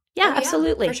 Yeah. Yeah,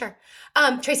 absolutely. For sure.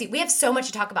 Tracy, we have so much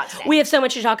to talk about today. We have so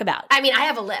much to talk about. I mean, I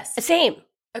have a list. Same.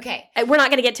 Okay. We're not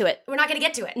going to get to it. We're not going to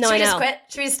get to it. No, Should I we know. just quit?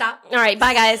 Should we just stop? All right.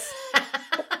 Bye, guys.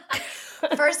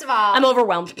 First of all, I'm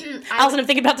overwhelmed. Allison, I'm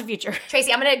thinking about the future.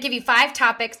 Tracy, I'm going to give you 4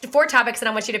 topics, and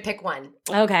I want you to pick one.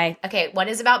 Okay. Okay. One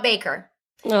is about Baker.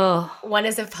 Oh. One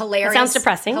is a hilarious. That sounds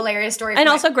depressing. Hilarious story. And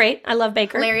also great. I love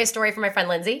Baker. Hilarious story from my friend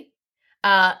Lindsay.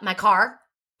 My car.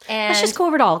 And let's just go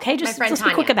over it all, okay? Just, my friend let's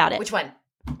Tanya. be quick about it. Which one?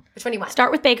 Which one do you want?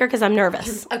 Start with Baker because I'm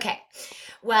nervous. Okay.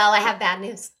 Well, I have bad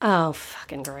news. Oh,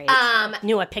 fucking great.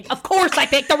 Of course I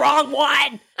picked the wrong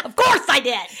one. Of course I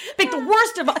did. Picked the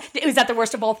worst of all. Is that the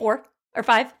worst of all 4 or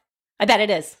 5? I bet it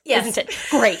is. Yes. Isn't it?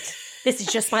 Great. This is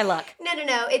just my luck.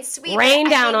 No. It's sweet. Rain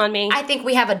down on me. I think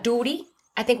we have a duty.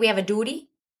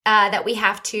 That we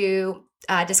have to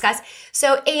discuss.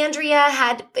 So Andrea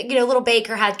had, little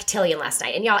Baker had cotillion last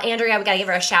night. And y'all, Andrea, we got to give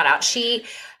her a shout out. She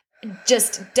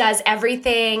just does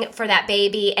everything for that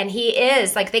baby. And he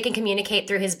is, they can communicate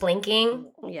through his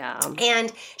blinking. Yeah.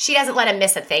 And she doesn't let him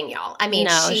miss a thing, y'all. I mean,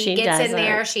 no, she gets doesn't. in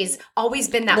there. She's always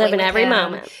been that Living way with every him,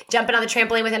 moment. jumping on the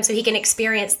trampoline with him so he can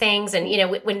experience things. And,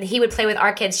 when he would play with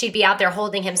our kids, she'd be out there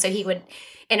holding him so he would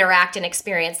interact and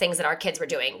experience things that our kids were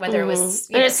doing, whether it was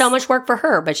and it's so much work for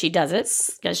her, but she does it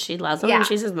because she loves him and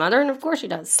she's his mother, and of course she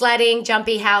does. Sledding,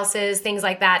 jumpy houses, things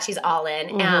like that, she's all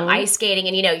in. Ice skating,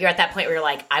 and you're at that point where you're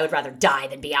like, I would rather die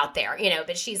than be out there,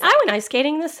 but she's like, I went ice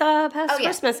skating this past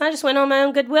Christmas. I just went on my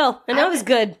own goodwill, and that was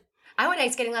good. I went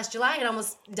ice skating last July and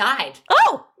almost died.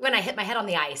 Oh! When I hit my head on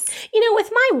the ice.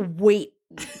 With my weight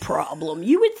problem,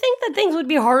 you would think that things would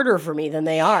be harder for me than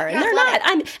they are, and they're not.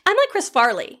 I'm like Chris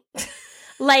Farley.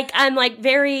 I'm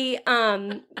very,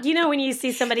 when you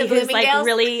see somebody who's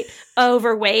really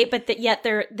overweight, but yet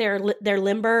they're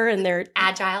limber and they're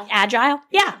agile.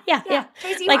 Yeah.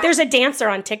 There's a dancer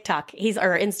on TikTok,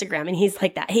 or Instagram, and he's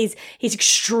like that. He's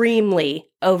extremely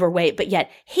overweight, but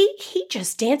yet he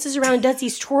just dances around, and does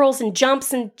these twirls and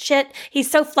jumps and shit.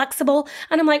 He's so flexible,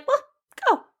 and I'm like, well,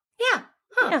 go. Yeah.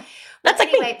 Huh. Yeah. That's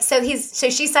anyway, so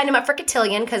she signed him up for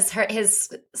cotillion because his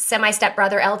semi-step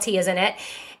brother LT is in it,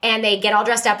 and they get all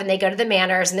dressed up and they go to the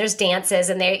manors and there's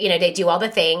dances and they do all the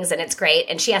things and it's great,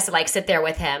 and she has to sit there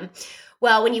with him.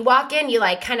 Well, when you walk in, you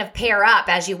kind of pair up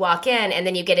as you walk in, and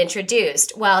then you get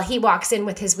introduced. Well, he walks in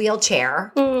with his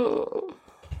wheelchair,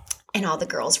 and all the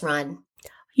girls run.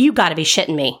 You got to be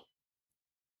shitting me.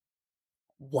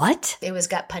 What? It was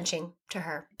gut punching to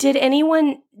her. Did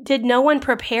no one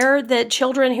prepare the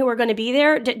children who were going to be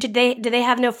there? Did they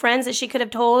have no friends that she could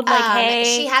have told? Hey,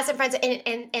 she has some friends,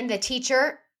 and the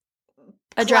teacher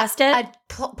addressed it.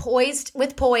 Poise.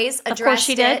 Of course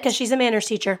she did, because she's a manners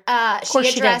teacher. She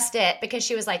addressed it because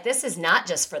she was like, "This is not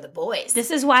just for the boys.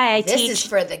 This is why I teach. This is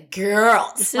for the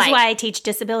girls. This is why I teach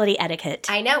disability etiquette.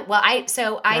 I know. Well,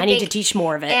 I need to teach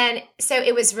more of it. And so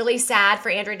it was really sad for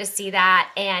Andrea to see that.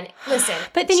 And listen,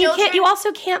 but then you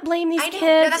also can't blame these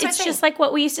kids. No, it's just like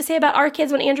what we used to say about our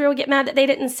kids when Andrea would get mad that they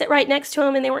didn't sit right next to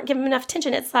him and they weren't giving him enough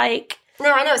attention. It's like,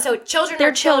 no, I know. So children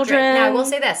are children. Now I will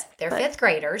say this: they're 5th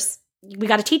graders. We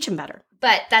got to teach them better.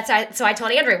 But so I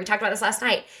told Andrea, we talked about this last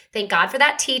night. Thank God for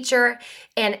that teacher.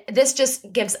 And this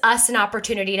just gives us an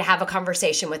opportunity to have a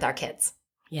conversation with our kids.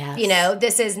 Yes.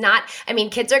 This is not,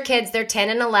 kids are kids. They're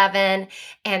 10 and 11,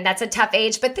 and that's a tough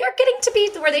age, but they're getting to be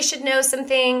where they should know some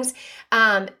things.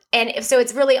 And so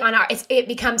it's really it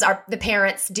becomes the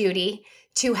parents' duty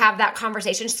to have that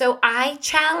conversation. So I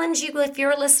challenge you, if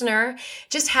you're a listener,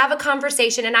 just have a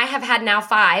conversation. And I have had now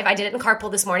 5. I did it in carpool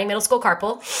this morning, middle school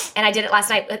carpool. And I did it last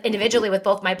night individually with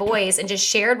both my boys and just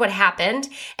shared what happened.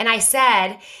 And I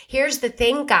said, here's the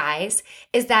thing, guys,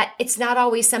 is that it's not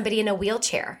always somebody in a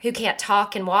wheelchair who can't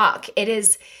talk and walk. It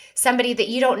is somebody that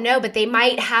you don't know, but they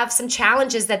might have some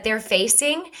challenges that they're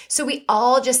facing. So we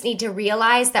all just need to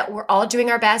realize that we're all doing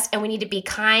our best, and we need to be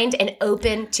kind and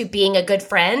open to being a good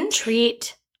friend.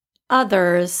 Treat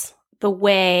others the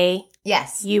way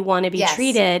you want to be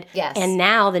treated. Yes. And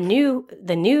now the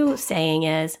new saying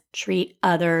is treat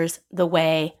others the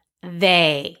way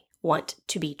they want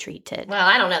to be treated. Well,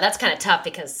 I don't know. That's kind of tough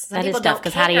because some people don't care.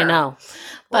 Because how do you know?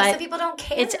 Well, some people don't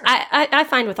care. I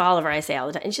find with Oliver, I say all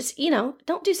the time, it's just,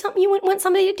 don't do something you wouldn't want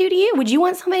somebody to do to you. Would you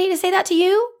want somebody to say that to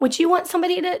you? Would you want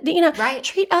somebody to,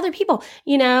 treat other people,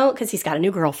 because he's got a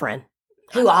new girlfriend.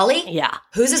 Who, Ollie? Yeah.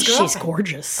 Who's his girlfriend? She's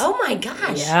gorgeous. Oh, my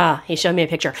gosh. Yeah. He showed me a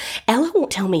picture. Ella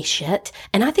don't tell me shit.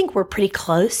 And I think we're pretty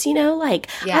close, like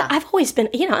I've always been,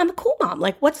 I'm a cool mom.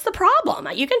 Like, what's the problem?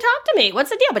 You can talk to me. What's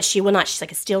the deal? But she will not. She's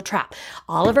like a steel trap.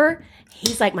 Oliver,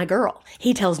 he's like my girl.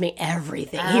 He tells me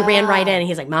everything. He ran right in and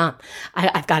he's like, Mom,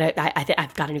 I've got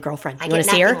a new girlfriend. You want to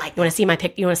see her? You want to see you want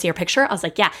to see her picture? I was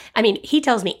like, yeah. I mean, he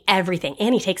tells me everything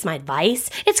and he takes my advice.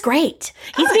 It's great.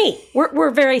 He's me.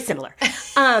 We're very similar.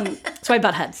 So I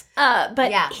butt heads.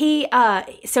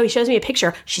 So he shows me a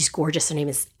picture. She's gorgeous. Her name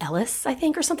is Ellis, I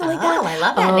think, or something like that. Oh, I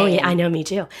love that name. Oh, yeah, I know, me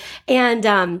too.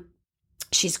 And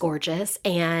she's gorgeous.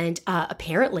 And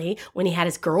apparently, when he had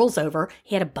his girls over,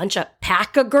 he had a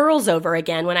pack of girls over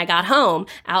again when I got home,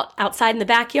 outside in the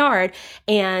backyard.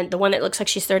 And the one that looks like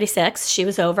she's 36, she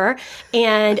was over.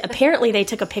 And apparently, they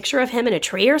took a picture of him in a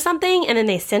tree or something. And then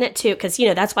they sent it to, because,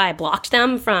 that's why I blocked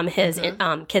them from his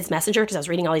kids' messenger, because I was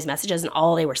reading all these messages and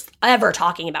all they were ever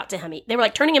talking about to him. They were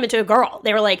like turning him into a girl.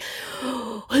 They were like,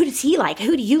 who does he like?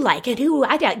 Who do you like? And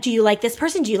do you like this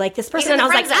person? Do you like this person? And I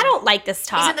was like, I don't like this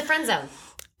talk. He's in the friend zone.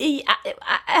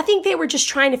 I think they were just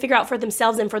trying to figure out for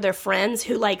themselves and for their friends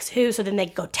who likes who, so then they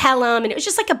could go tell them. And it was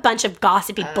just like a bunch of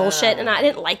gossipy bullshit, and I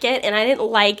didn't like it. And I didn't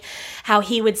like how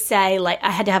he would say, like,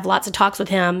 I had to have lots of talks with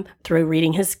him through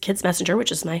reading his kids' messenger,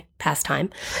 which is my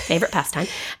favorite pastime.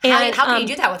 And how can you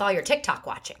do that with all your TikTok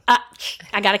watching?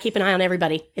 I got to keep an eye on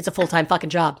everybody. It's a full-time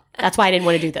fucking job. That's why I didn't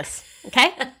want to do this.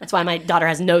 Okay? That's why my daughter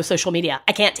has no social media.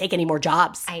 I can't take any more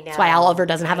jobs. I know. That's why Oliver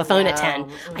doesn't have a phone at 10.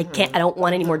 I don't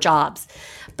want any more jobs.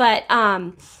 But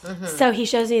so he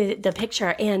shows me the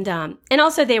picture, and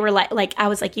also they were like I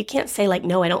was like, you can't say like,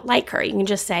 no, I don't like her. You can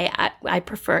just say I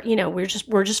prefer, we're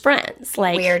just friends.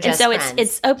 Like, we're just friends.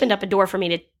 It's opened up a door for me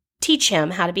to teach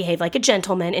him how to behave like a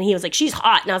gentleman. And he was like, she's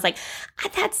hot, and I was like,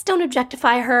 don't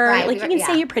objectify her. Right, like, you can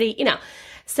say you're pretty,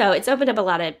 So it's opened up a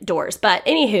lot of doors. But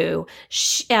anywho,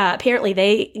 apparently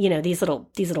they, these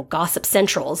little gossip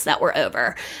centrals that were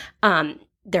over,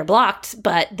 they're blocked,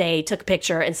 but they took a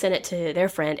picture and sent it to their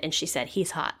friend, and she said,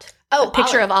 he's hot. Oh, a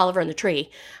picture of Oliver in the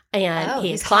tree. And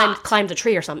he climbed a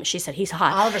tree or something. She said, he's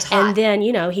hot. Oliver's hot. And then,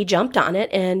 he jumped on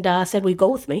it and said, will you go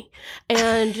with me?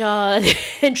 And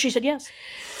and she said, yes.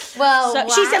 Well, so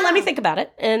she said, let me think about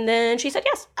it. And then she said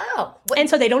yes. Oh. And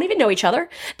so they don't even know each other.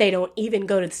 They don't even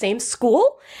go to the same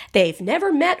school. They've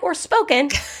never met or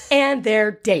spoken. And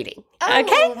they're dating. Oh,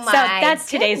 okay? My so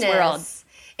that's goodness. Today's world.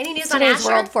 Any news on Asher?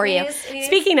 World for you. News?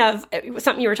 Speaking of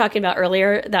something you were talking about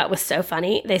earlier that was so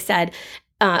funny, they said,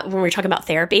 when we were talking about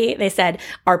therapy, they said,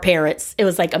 our parents, it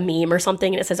was like a meme or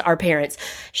something, and it says, our parents,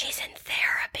 she's in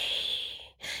therapy.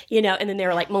 And then they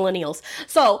were like millennials.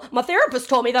 So my therapist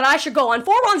told me that I should go on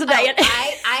 4 runs a day.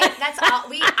 That's all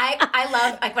I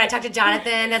love, like when I talk to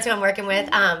Jonathan, that's who I'm working with.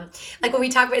 Like when we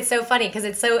talk, it's so funny because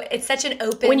it's such an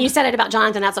open. When you said it about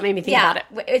Jonathan, that's what made me think about it.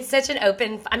 It's such an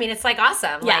open, it's like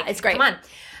awesome. Yeah, like, it's great. Come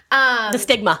on. The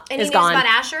stigma is gone. Any news about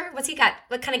Asher? What's he got?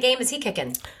 What kind of game is he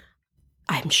kicking?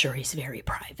 I'm sure he's very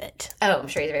private. Oh, I'm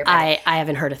sure he's very private. I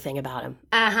haven't heard a thing about him.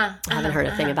 I haven't heard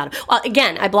a thing about him. Well,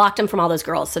 again, I blocked him from all those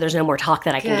girls, so there's no more talk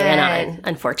that I can get in on,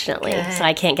 unfortunately. Good. So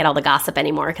I can't get all the gossip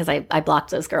anymore because I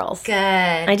blocked those girls. Good.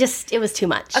 It was too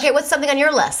much. Okay, what's something on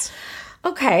your list?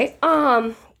 Okay.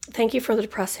 Thank you for the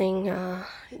depressing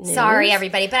news. Sorry,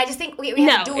 everybody, but I just think we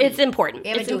have a duty. It's important.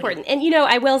 It's important. And,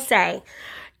 I will say,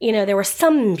 there were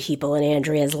some people in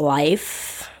Andrea's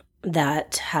life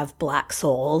that have black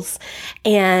souls,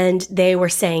 and they were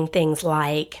saying things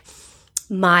like,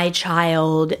 my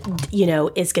child,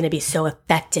 is going to be so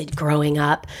affected growing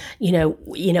up,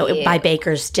 by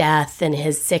Baker's death and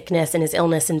his sickness and his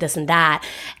illness and this and that.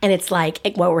 And it's like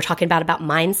what we're talking about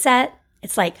mindset.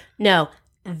 It's like, no,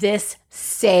 this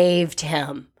saved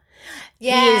him.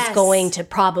 Yes. He is going to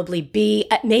probably be,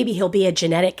 maybe he'll be a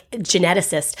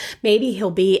geneticist. Maybe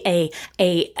he'll be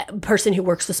a person who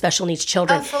works with special needs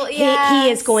children.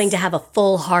 He is going to have a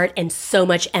full heart and so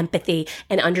much empathy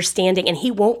and understanding. And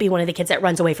he won't be one of the kids that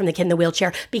runs away from the kid in the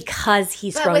wheelchair because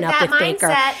he's grown up with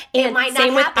Baker. And might not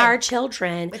same with happen our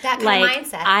children. with that kind of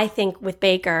mindset. I think with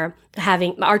Baker,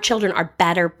 our children are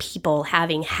better people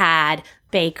having had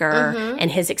Baker and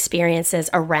his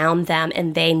experiences around them,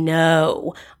 and they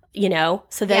know.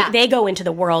 So they go into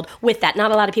the world with that.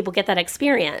 Not a lot of people get that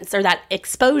experience or that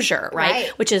exposure, right?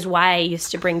 Which is why I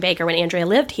used to bring Baker, when Andrea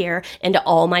lived here, into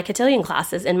all my cotillion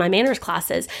classes and my manners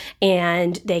classes.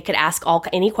 And they could ask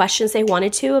any questions they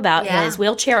wanted to about his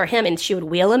wheelchair or him. And she would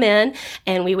wheel him in,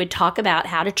 and we would talk about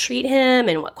how to treat him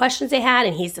and what questions they had.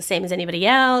 And he's the same as anybody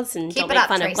else. And don't make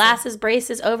fun of glasses,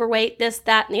 braces, overweight, this,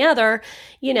 that, and the other.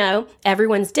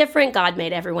 Everyone's different. God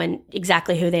made everyone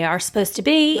exactly who they are supposed to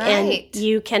be. Right. And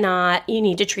you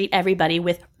need to treat everybody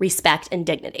with respect and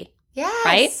dignity. Yes.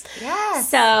 Right? Yes.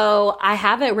 So I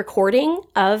have a recording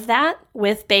of that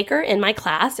with Baker in my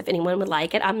class. If anyone would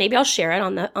like it, maybe I'll share it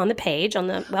on the page, on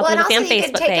the Welcome to the Fam Facebook page. Well, and also you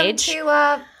could take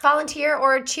them to volunteer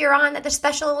or cheer on at the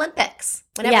Special Olympics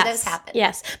whenever those happen.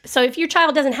 Yes. So if your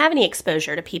child doesn't have any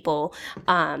exposure to people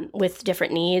with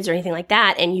different needs or anything like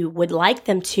that, and you would like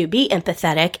them to be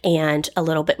empathetic and a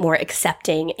little bit more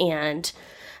accepting and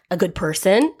a good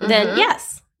person, then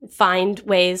yes. Find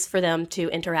ways for them to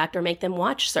interact or make them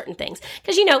watch certain things.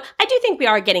 Because, I do think we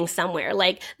are getting somewhere.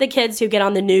 Like the kids who get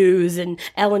on the news and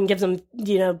Ellen gives them,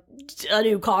 a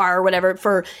new car or whatever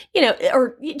for,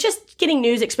 or just getting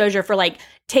news exposure for like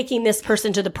taking this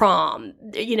person to the prom,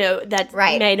 that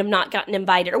made them not gotten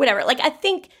invited or whatever. Like I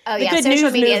think the good social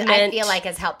news media, movement, I feel like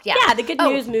has helped. Yeah. Yeah, the good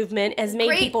news movement has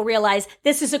made people realize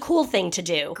this is a cool thing to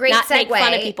do. Great not segue. Make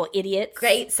fun of people, idiots.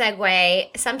 Great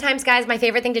segue. Sometimes, guys, my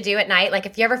favorite thing to do at night, like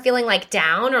if you're ever feeling like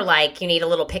down or like you need a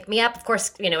little pick me up, of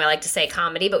course, I like to say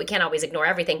comedy, but we can't always ignore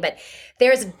everything. But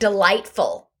there's a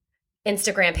delightful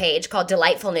Instagram page called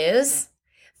Delightful News.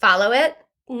 Follow it.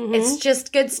 Mm-hmm. It's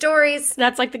just good stories.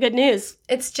 That's like the good news.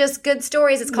 It's just good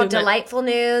stories. It's called Delightful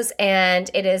News, and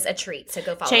it is a treat. So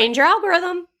go follow Change your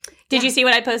algorithm. Did you see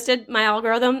what I posted? My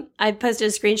algorithm? I posted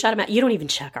a screenshot of it. You don't even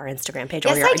check our Instagram page.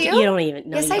 Yes, I do. You don't even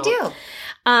know. Yes, I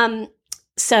do.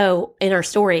 So in our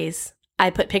stories, I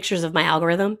put pictures of my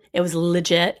algorithm. It was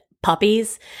legit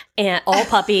puppies and all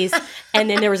puppies. And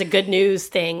then there was a good news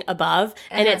thing above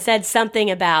and it said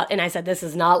something about, and I said, this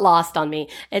is not lost on me.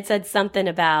 It said something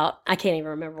about, I can't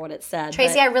even remember what it said.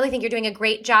 Tracy, I really think you're doing a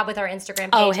great job with our Instagram page.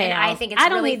 Oh, hey, and I think it's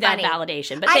really funny. I don't need that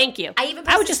validation, but thank you.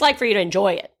 I would just like for you to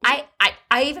enjoy it.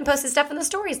 I even posted stuff in the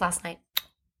stories last night.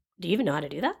 Do you even know how to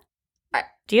do that?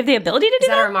 Do you have the ability to do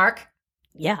that? Is that a remark?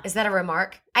 Yeah. Is that a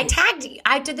remark? I tagged you.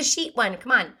 I did the sheet one.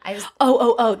 Come on.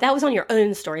 Oh, that was on your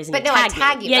own stories. And but no, I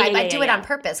tag you. I do it on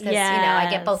purpose because,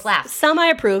 I get both laughs. Some I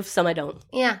approve, some I don't.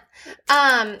 Yeah.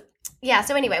 Yeah.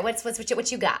 So anyway,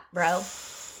 what you got, bro?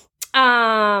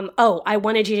 I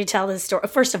wanted you to tell this story.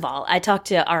 First of all, I talked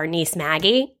to our niece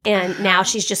Maggie, and now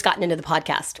she's just gotten into the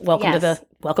podcast. Welcome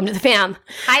to the fam.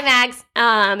 Hi, Mags.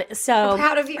 So I'm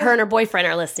proud of you. Her and her boyfriend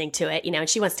are listening to it, and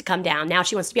she wants to come down. Now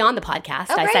she wants to be on the podcast.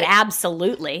 Oh, I said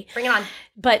absolutely. Bring it on.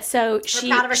 But so she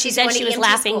said she was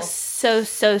laughing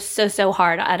so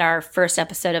hard at our first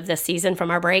episode of this season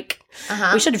from our break.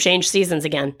 We should have changed seasons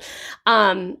again.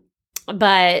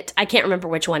 But I can't remember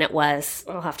which one it was.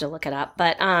 I'll have to look it up.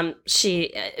 But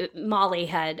Molly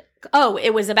had,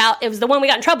 it was the one we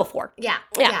got in trouble for. Yeah.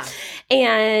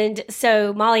 And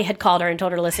so Molly had called her and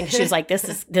told her to listen because she was like, this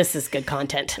is good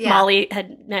content. Yeah. Molly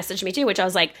had messaged me too, which I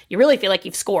was like, you really feel like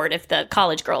you've scored if the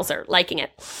college girls are liking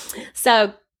it.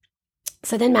 So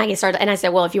then Maggie started, and I said,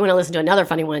 well, if you want to listen to another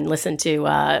funny one, listen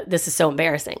to This Is So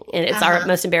Embarrassing. And it's our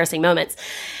most embarrassing moments.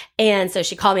 And so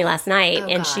she called me last night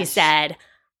and she said,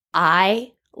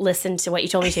 I listened to what you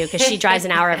told me to because she drives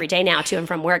an hour every day now to and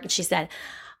from work. And she said,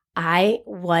 I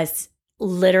was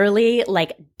literally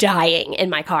like dying in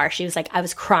my car. She was like, I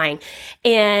was crying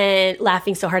and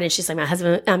laughing so hard. And she's like,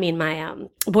 my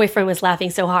boyfriend was laughing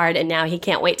so hard and now he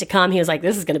can't wait to come. He was like,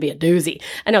 this is going to be a doozy.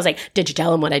 And I was like, did you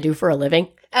tell him what I do for a living?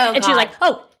 Oh, and she was like,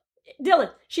 oh,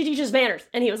 Dylan, she teaches manners.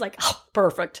 And he was like, oh,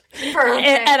 perfect.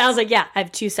 And I was like, yeah, I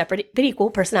have two separate but equal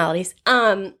personalities.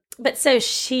 But so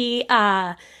she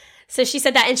said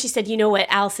that, and she said, you know what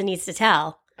Allison needs to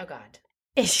tell? Oh, God.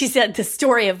 And she said the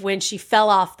story of when she fell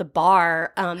off the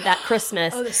bar that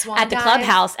Christmas at the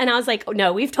clubhouse. And I was like, oh,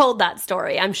 no, we've told that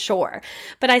story, I'm sure.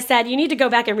 But I said, you need to go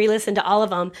back and re-listen to all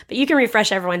of them, but you can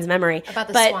refresh everyone's memory. About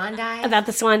the swan dive? About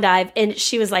the swan dive. And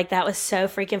she was like, that was so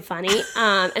freaking funny.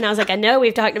 And I was like, I know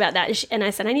we've talked about that. And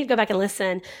I said, I need to go back and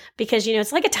listen because,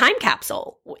 it's like a time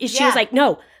capsule. She was like,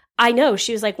 no. I know.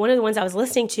 She was like, one of the ones I was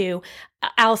listening to,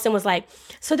 Allison was like,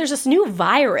 so there's this new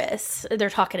virus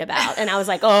they're talking about. And I was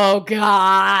like, oh,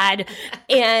 God.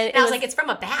 And I was like, it's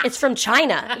from a bat. It's from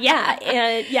China. Yeah.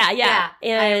 And yeah.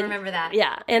 And I remember that.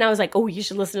 Yeah. And I was like, oh, you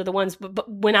should listen to the ones but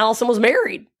when Allison was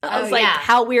married. I was like,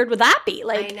 how weird would that be?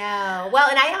 Like, I know. Well,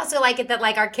 and I also like it that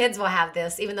like our kids will have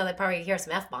this, even though they probably hear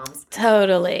some F-bombs.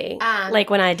 Totally. Like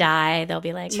when I die, they'll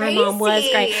be like, my mom was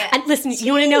great. And listen,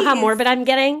 you want to know how morbid I'm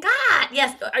getting? God,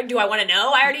 yes. Do I want to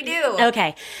know? I already do.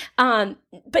 Okay.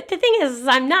 But the thing is,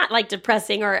 I'm not like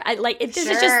depressing or this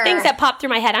is just things that pop through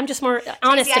my head. I'm just more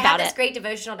honest about it. I have this great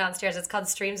devotional downstairs. It's called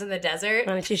Streams in the Desert.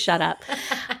 Why don't you shut up?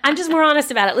 I'm just more honest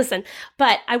about it. Listen,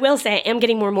 but I will say I am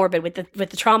getting more morbid with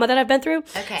the trauma that I've been through.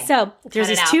 Okay. So there's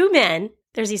these two men.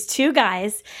 There's these two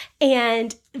guys,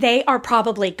 and they are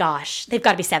probably, they've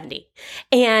got to be 70.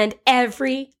 And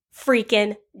every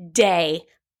freaking day,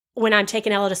 when I'm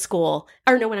taking Ella to school,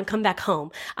 or no, when I'm coming back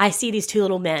home, I see these two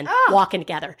little men walking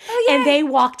together. And they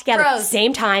walk together at the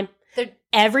same time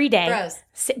every day.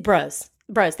 Bros.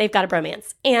 They've got a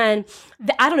bromance. And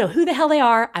I don't know who the hell they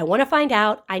are. I want to find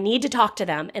out. I need to talk to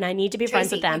them, and I need to be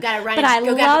friends with them. You gotta run but I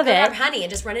love it. Grab Honey and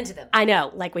just run into them. I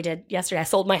know, like we did yesterday. I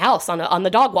sold my house on the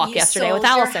dog walk yesterday with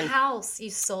Allison. You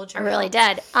sold your house. I really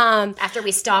did. After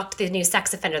we stalked the new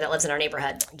sex offender that lives in our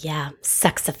neighborhood. Yeah,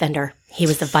 sex offender. He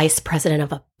was the vice president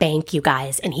of a bank, you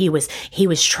guys, and he was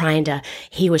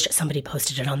somebody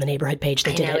posted it on the neighborhood page.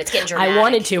 They did it. It's getting dramatic. I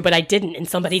wanted to, but I didn't, and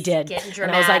somebody did. Getting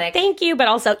dramatic. And I was like, thank you, but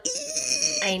also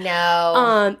I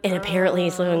know. And apparently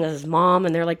he's living with his mom,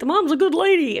 and they're like, the mom's a good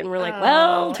lady, and we're like,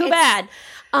 well, too bad.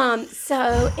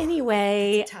 So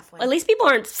anyway, at least people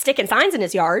aren't sticking signs in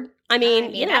his yard. I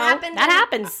mean, you know, that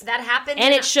happens. That happened.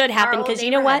 And it should happen, because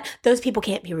you know what? Those people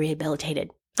can't be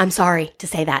rehabilitated. I'm sorry to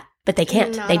say that, but they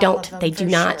can't. They don't. They do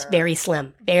not. Sure. Very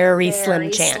slim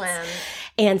chance.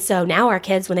 And so now our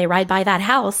kids, when they ride by that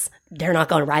house, they're not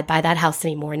going to ride by that house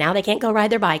anymore. Now they can't go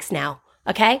ride their bikes now.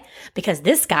 Okay? Because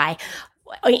this guy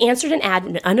answered an ad,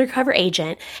 an undercover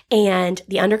agent, and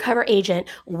the undercover agent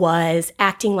was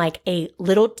acting like a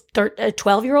little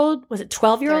 12-year-old, was it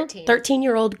 12-year-old?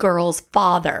 13-year-old girl's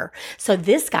father. So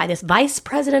this guy, this vice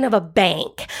president of a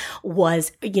bank,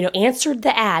 was, answered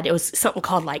the ad. It was something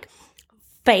called like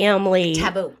family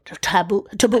taboo.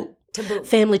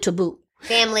 Family taboo.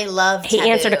 Family love taboo. He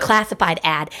answered a classified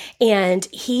ad, and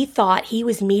he thought he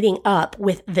was meeting up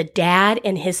with the dad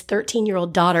and his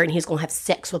 13-year-old daughter, and he was going to have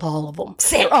sex with all of them.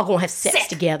 They're all going to have sex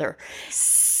together.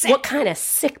 What kind of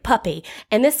sick puppy?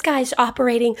 And this guy's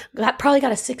probably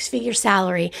got a 6-figure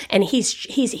salary, and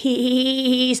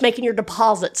he's making your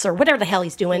deposits or whatever the hell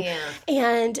he's doing. Yeah.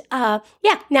 And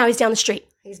now he's down the street.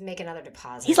 He's making other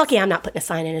deposits. He's lucky I'm not putting a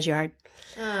sign in his yard.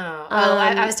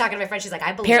 I was talking to my friend. She's like,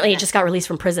 I believe. Apparently, he just got released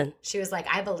from prison. She was like,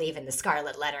 I believe in the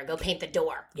scarlet letter. Go paint the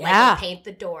door. Yeah. Go paint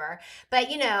the door. But,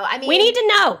 I mean. We need to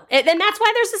know. And that's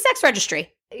why there's a sex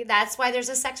registry. That's why there's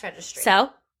a sex registry. So,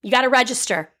 you got to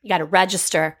register.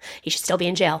 He should still be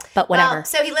in jail, but whatever. Well,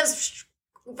 so he lives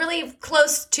really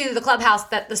close to the clubhouse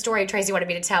that the story Tracy wanted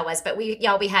me to tell was. But we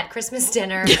had Christmas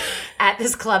dinner at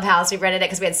this clubhouse. We rented it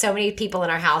because we had so many people in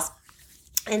our house.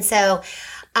 And so,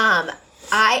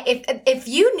 if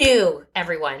you knew,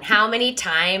 everyone, how many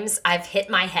times I've hit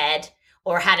my head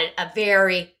or had a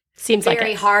very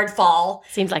hard fall.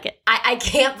 Seems like it. I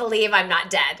can't believe I'm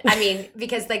not dead. I mean,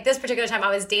 because like this particular time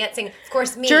I was dancing, of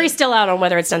course, jury's still out on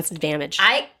whether it's done some damage.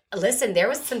 Listen, there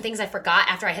was some things I forgot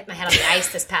after I hit my head on the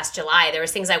ice this past July. There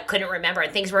was things I couldn't remember,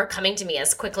 and things weren't coming to me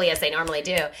as quickly as they normally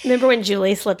do. Remember when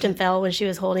Julie slipped and fell when she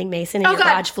was holding Mason in your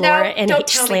garage floor, and he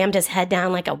slammed his head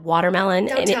down like a watermelon,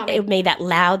 and it made that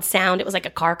loud sound. It was like a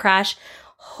car crash.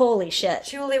 Holy shit.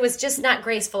 Julie was just not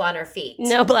graceful on her feet.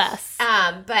 No bless.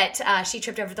 But she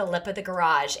tripped over the lip of the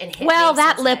garage and hit Well,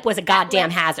 that lip was a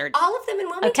goddamn hazard. All of them in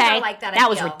Wilmington are like that, That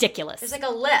was ridiculous. There's like a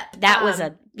lip.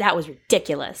 That was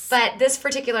ridiculous. But this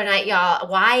particular night, y'all,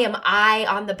 why am I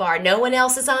on the bar? No one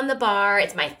else is on the bar.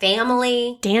 It's my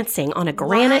family. Dancing on a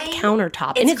granite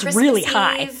countertop. And it's Christmas really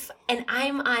high. Eve, and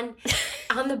I'm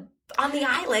on the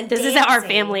island. This dancing. is our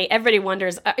family. Everybody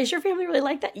wonders, is your family really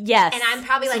like that? Yes. And I'm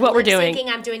probably like what we're doing.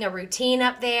 I'm doing a routine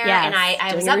up there. Yes, and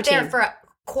I was up there for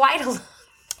quite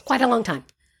a long time.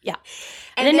 Yeah.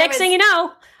 And the next thing you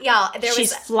know, y'all,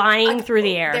 she's flying through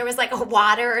the air. There was like a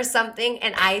water or something,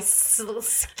 and I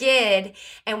skid.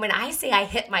 And when I say I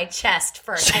hit my chest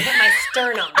first, I hit my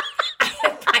sternum. I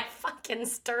hit my fucking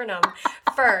sternum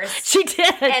first. She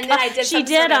did. And then I did She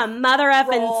did a mother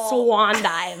effing swan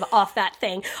dive off that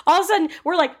thing. All of a sudden,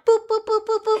 we're like, boop, boop, boop,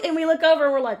 boop, boop. And we look over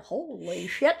and we're like, holy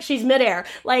shit, she's midair.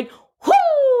 Like, whoo!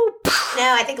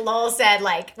 No, I think Lowell said,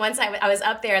 like, once I was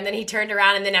up there, and then he turned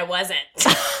around, and then I wasn't.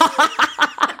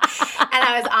 And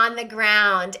I was on the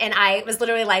ground, and I was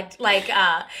literally like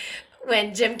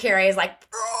when Jim Carrey is like,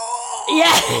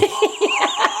 yeah.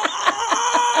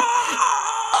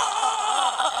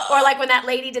 Or like when that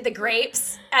lady did the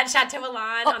grapes at Chateau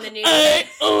Elan on the news.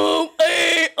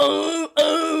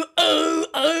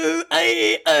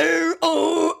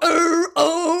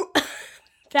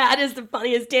 That is the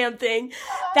funniest damn thing.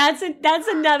 That's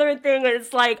another thing where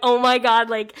it's like, oh my God,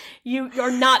 like you're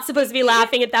not supposed to be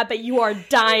laughing at that, but you are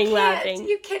dying laughing.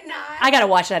 You cannot. I gotta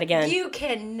watch that again. You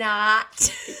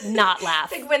cannot not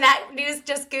laugh. Like when that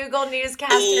just Google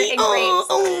newscaster and grapes.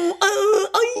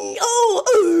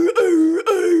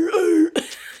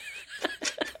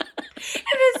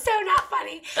 It is so not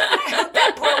funny. I hope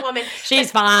that poor woman.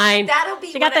 She's fine.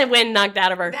 She got the wind knocked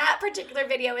out of her. That particular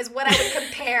video is what I would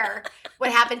compare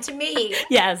what happened to me.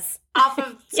 Yes.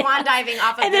 swan diving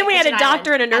off of And then we had a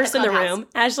doctor and a nurse in the clubhouse. room.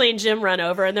 Ashley and Jim run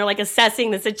over, and they're like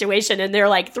assessing the situation, and they're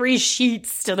like 3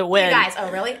 sheets to the wind. You guys,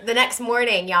 oh really? The next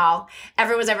morning, y'all,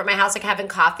 everyone was over at my house like having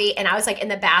coffee, and I was like in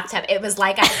the bathtub. It was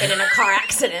like I had been in a car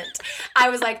accident. I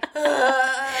was like,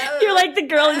 You're like the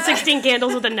girl in 16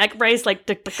 Candles with a neck brace, like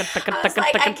tick, tick, tick, tick, I was tick,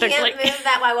 like, tick, I tick, can't like. move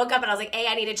that. I woke up and I was like, A,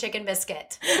 I need a chicken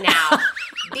biscuit now.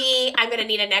 B, I'm going to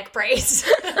need a neck brace.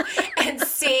 And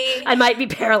C, I might be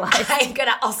paralyzed. I'm going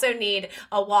to also need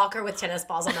a walker with tennis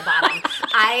balls on the bottom.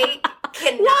 I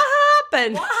cannot. What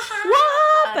happened?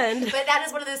 What happened? But that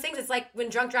is one of those things. It's like when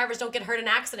drunk drivers don't get hurt in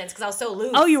accidents because I was so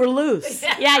loose. Oh, you were loose.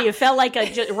 Yeah, you felt like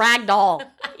a rag doll.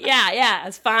 Yeah,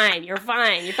 it's fine. You're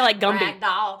fine. You felt like Gumby. Rag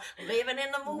doll, living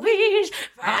in the movies.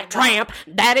 A tramp,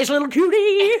 daddy's little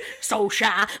cutie, so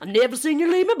shy. I've never seen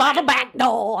you leave me by the back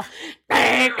door.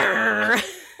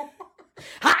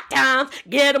 Hot times,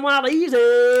 get 'em while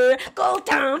easy. Cold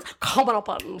times, coming up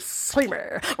and see me.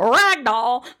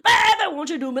 Ragdoll, baby, won't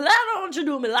you do me like, won't you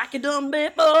do me like you done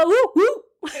before? Woo, woo.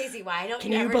 Crazy, why don't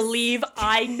Can you you ever believe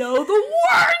I know the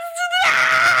words to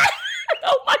that?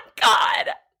 Oh my God.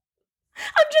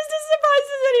 I'm just as surprised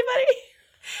as anybody.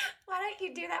 Why don't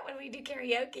you do that when we do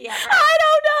karaoke ever? I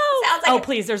don't know. Sounds like oh,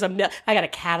 please, I got a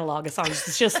catalog of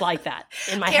songs just like that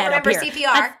in my Can't head remember up here.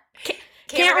 CPR.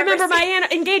 Can't remember my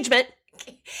engagement.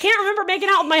 Can't remember making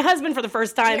out with my husband for the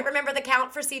first time. Can't remember the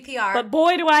count for CPR. But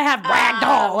boy, do I have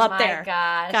Ragdoll up there. Oh my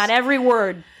gosh. Got every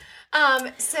word.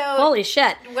 So Holy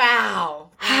shit. wow.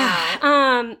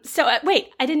 So wait,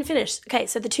 I didn't finish. Okay,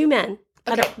 so the 2 men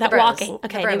that the bros, walking. the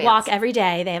Okay, they bromance. walk every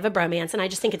day. They have a bromance, and I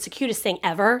just think it's the cutest thing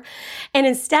ever. And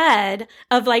instead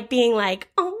of like being like,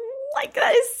 oh, like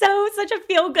that is such a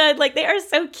feel good. Like they are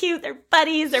so cute. They're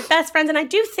buddies. They're best friends. And I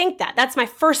do think that's my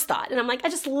first thought. And I'm like, I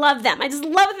just love them. I just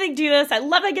love that they do this. I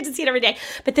love that I get to see it every day.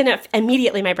 But then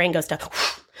immediately my brain goes to,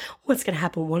 what's going to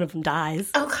happen when one of them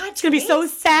dies? Oh God, It's going to be so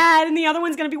sad. And the other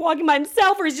one's going to be walking by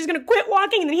himself, or he's just going to quit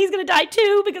walking, and then he's going to die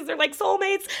too because they're like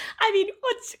soulmates. I mean,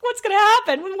 what's going to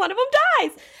happen when one of them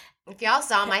dies? If y'all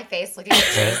saw my face looking at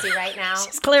Tracy right now,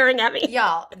 She's glaring at me.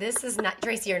 y'all, this is not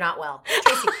Tracy. You're not well,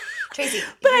 Tracy.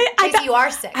 But Tracy, you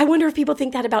are sick. I wonder if people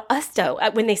think that about us, though,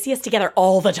 when they see us together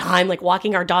all the time, like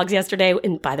walking our dogs yesterday.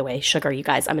 And by the way, Sugar, you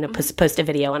guys, I'm going to post a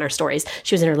video on our stories.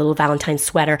 She was in her little Valentine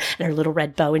sweater and her little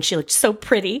red bow, and she looked so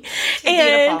pretty.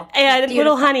 Beautiful. And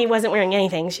little Honey wasn't wearing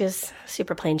anything. She was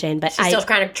super plain Jane. But She's still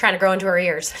trying to grow into her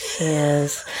ears. She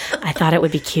is. I thought it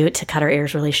would be cute to cut her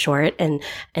ears really short, and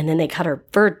then they cut her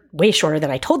fur way shorter than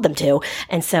I told them to.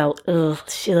 And so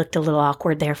she looked a little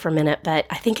awkward there for a minute, but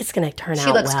I think it's going to turn out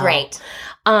well. She looks great.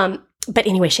 But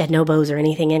anyway, she had no bows or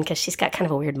anything in because she's got kind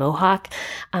of a weird mohawk.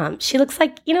 She looks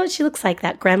like, she looks like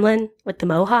that gremlin with the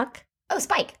mohawk. Oh,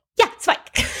 Spike. Yeah,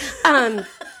 Spike.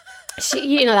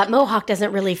 She, that mohawk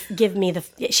doesn't really give me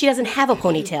she doesn't have a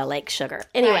ponytail like Sugar.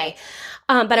 Anyway.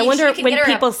 Right. But I wonder when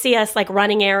people see us like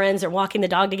running errands or walking the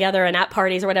dog together and at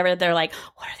parties or whatever, they're like,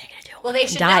 what are they going to do? Well, they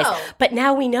should know. But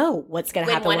now we know what's going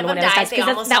to happen when one of them dies.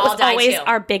 Because that was always too.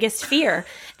 our biggest fear.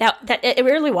 that it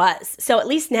really was. So at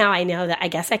least now I know that I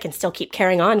guess I can still keep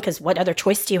carrying on because what other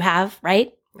choice do you have,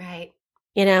 right? Right.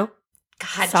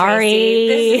 God,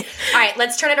 sorry. All right,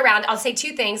 let's turn it around. I'll say 2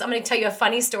 things. I'm going to tell you a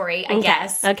funny story, I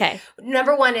guess. Okay.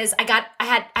 Number 1 is I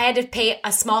had to pay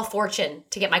a small fortune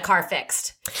to get my car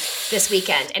fixed this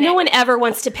weekend. And no one ever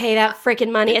wants to pay that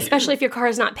freaking money, especially if your car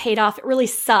is not paid off. It really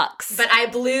sucks. But I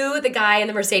blew the guy in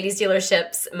the Mercedes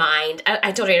dealership's mind.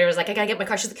 I told her, I was like, I got to get my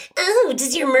car. She's like, oh,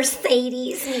 does your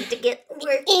Mercedes need to get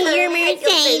work? Your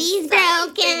Mercedes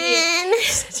broken.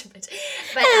 Such a bitch.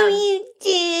 But, You do.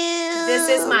 this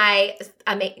is my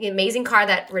amazing car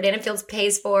that Rodan Fields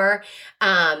pays for,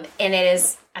 and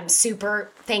I'm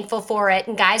super thankful for it.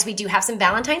 And guys, we do have some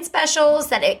Valentine specials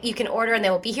that you can order, and they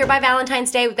will be here by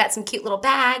Valentine's Day. We've got some cute little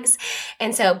bags,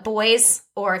 and so boys,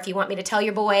 or if you want me to tell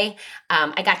your boy,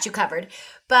 I got you covered.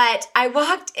 But I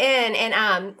walked in,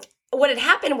 and what had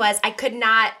happened was I could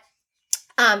not.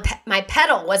 My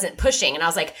pedal wasn't pushing, and I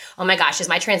was like, oh my gosh, is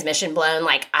my transmission blown?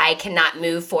 Like, I cannot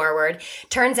move forward.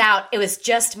 Turns out it was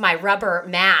just my rubber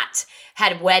mat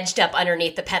had wedged up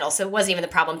underneath the pedal, so it wasn't even the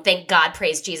problem. Thank God,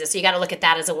 praise Jesus. So you got to look at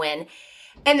that as a win.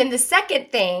 And then the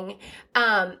second thing,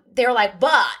 they're like,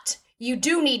 but you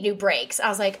do need new brakes. I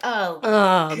was like, oh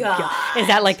God. Is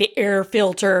that like the air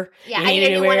filter? Yeah, I need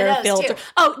a new one of those too.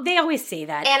 Oh, they always say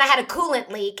that. And I had a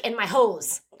coolant leak in my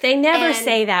hose. They never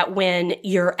say that when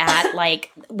you're at,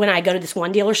 like, when I go to this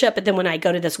one dealership, but then when I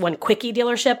go to this one quickie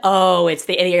dealership, it's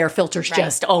the air filter's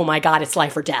just, oh my God, it's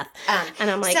life or death. And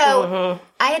I'm like, I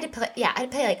had to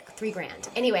pay like $3,000.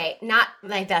 Anyway, not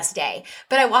my best day.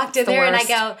 But I walked in there and I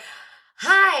go,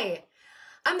 hi,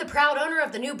 I'm the proud owner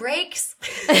of the new brakes.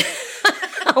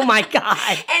 Oh my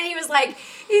God. And he was like,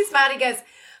 he smiled, he goes,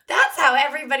 that's how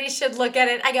everybody should look at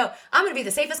it. I go, I'm going to be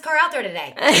the safest car out there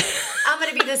today. I'm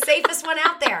going to be the safest one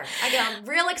out there. I go, I'm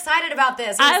real excited about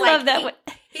this. I love that.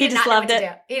 He just loved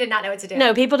it. He did not know what to do.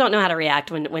 No, people don't know how to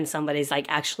react when somebody's like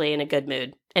actually in a good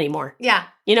mood anymore. Yeah.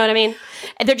 You know what I mean?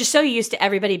 And they're just so used to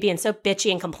everybody being so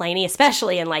bitchy and complaining,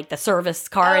 especially in like the service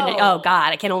car. And oh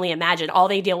God, I can only imagine all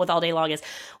they deal with all day long is,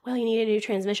 well, you need a new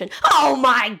transmission. Oh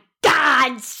my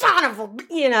God, son of a,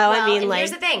 I mean, like. Here's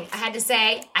the thing. I had to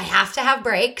say, I have to have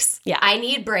brakes. Yeah. I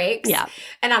need brakes. Yeah.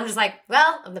 And I'm just like,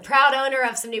 well, I'm the proud owner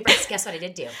of some new brakes. Guess what I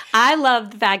did do? I love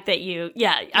the fact that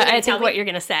I think what you're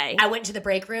going to say. I went to the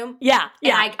brake room. Yeah.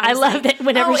 Yeah. I love that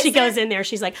whenever she goes in there,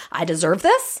 she's like, I deserve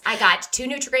this. I got 2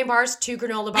 Nutri-Grain bars, 2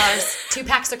 granola bars, 2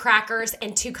 packs of crackers,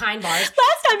 and 2 Kind bars.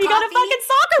 Last time you got a fucking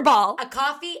soccer ball. A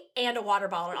coffee and a water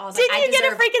bottle. And I was Did like, you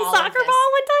get a freaking soccer ball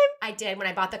one time? I did when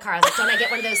I bought the car. I was like, don't I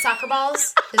get one of those soccer balls?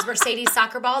 Those Mercedes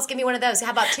soccer balls? Give me one of those.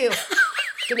 How about 2?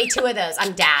 Give me 2 of those.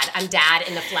 I'm dad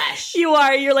in the flesh. You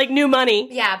are. You're like new money.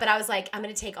 Yeah, but I was like, I'm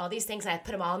going to take all these things and I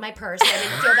put them all in my purse. And I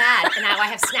didn't feel bad. And now I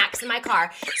have snacks in my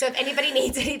car. So if anybody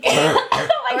needs anything,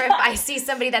 or if I see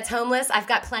somebody that's homeless, I've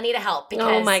got plenty to help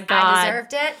because my God. I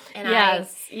deserved it. And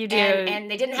yes, you do. And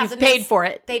they didn't have You've the mints. paid for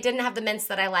it. They didn't have the mints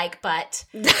that I like, but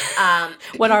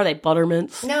what are they?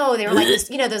 Buttermints? No, they were like this,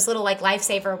 those little like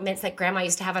lifesaver mints that Grandma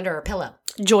used to have under her pillow.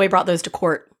 Joy brought those to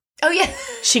court. Oh, yeah.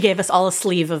 She gave us all a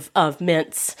sleeve of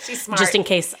mints. She's smart. Just in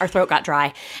case our throat got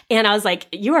dry. And I was like,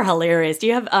 you are hilarious. Do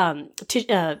you have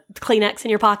Kleenex in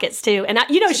your pockets too? And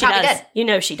she does. Did. You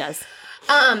know she does.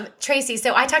 Tracy,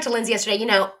 so I talked to Lindsay yesterday.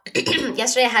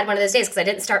 Yesterday I had one of those days because I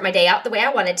didn't start my day out the way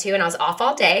I wanted to, and I was off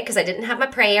all day because I didn't have my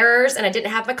prayers and I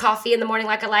didn't have my coffee in the morning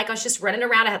like I like. I was just running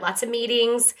around. I had lots of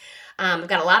meetings. I've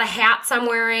got a lot of hats I'm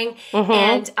wearing. Mm-hmm.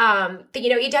 And, but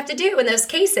you'd have to do in those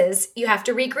cases, you have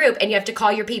to regroup and you have to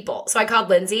call your people. So I called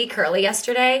Lindsay Curley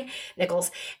yesterday, Nichols,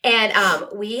 and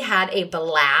we had a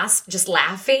blast just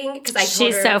laughing because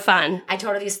she's so fun. I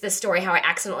told her this story how I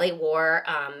accidentally wore.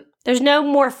 There's no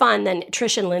more fun than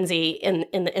Trish and Lindsay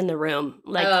in the room,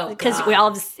 like because we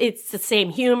all it's the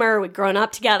same humor. We've grown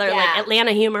up together, like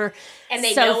Atlanta humor, and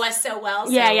they know us so well.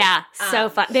 So, so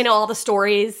fun. They know all the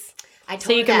stories.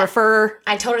 So you can refer.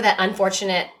 I told her that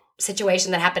unfortunate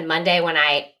situation that happened Monday when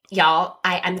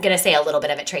I'm going to say a little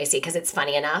bit of it, Tracy, because it's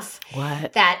funny enough.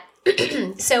 What? That,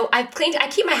 so I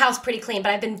keep my house pretty clean,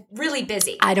 but I've been really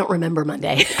busy. I don't remember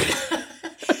Monday.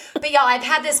 But y'all, I've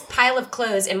had this pile of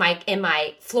clothes in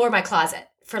my floor of my closet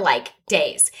for like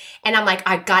days. And I'm like,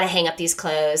 I've got to hang up these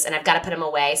clothes and I've got to put them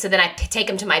away. So then I take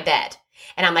them to my bed.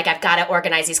 And I'm like, I've got to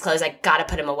organize these clothes. I got to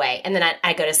put them away. And then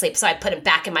I go to sleep. So I put them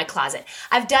back in my closet.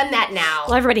 I've done that now.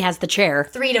 Well, everybody has the chair.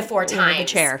 3 to 4 times. The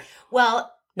chair.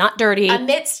 Well. Not dirty.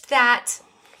 Amidst that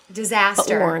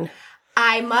disaster, but worn.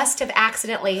 I must have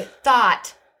accidentally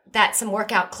thought that some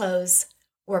workout clothes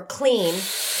were clean.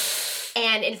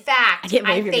 And in fact, I think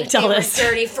they were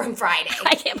dirty from Friday.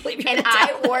 I can't believe you're And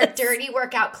I wore dirty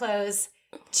workout clothes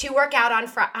to work out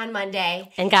on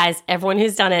Monday. And guys, everyone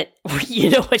who's done it, you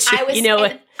know what I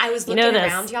was looking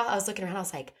around, y'all. I was looking around. I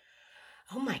was like,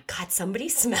 oh my God, somebody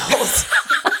smells.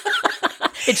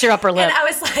 It's your upper lip. And I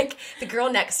was like, the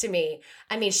girl next to me,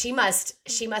 I mean, she must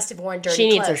have worn dirty clothes. She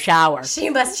needs her shower. She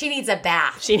needs a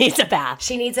bath. She needs a bath.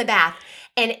 She needs a bath.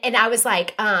 And I was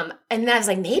like, and then I was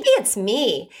like, maybe it's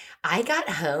me. I got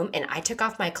home and I took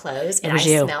off my clothes and I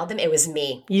smelled them. It was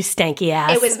me. You stanky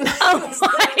ass. It was my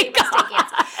stanky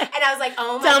ass. And I was like,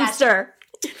 oh my dumpster.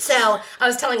 Gosh. So I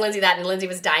was telling Lindsay that, and Lindsay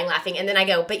was dying laughing. And then I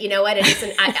go, but you know what? It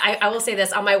isn't. I will say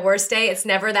this: on my worst day, it's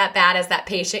never that bad as that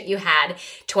patient you had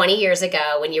 20 years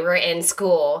ago when you were in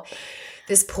school.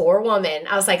 This poor woman.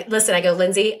 I was like, listen. I go,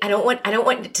 Lindsay. I don't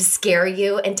want to scare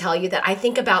you and tell you that I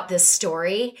think about this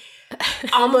story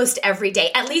almost every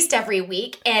day, at least every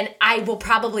week, and I will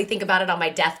probably think about it on my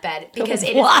deathbed because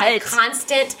it is a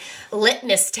constant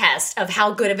litmus test of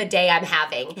how good of a day I'm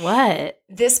having. What?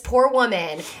 This poor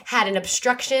woman had an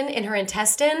obstruction in her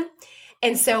intestine,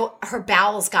 and so her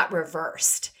bowels got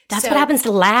reversed. That's what happens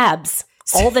to labs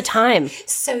all the time.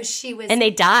 So she was... And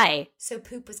they die. So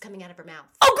poop was coming out of her mouth.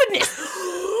 Oh, goodness!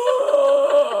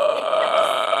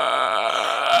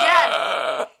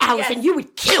 Allison, yes. You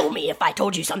would kill me if I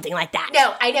told you something like that.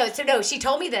 No, I know. So no, she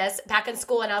told me this back in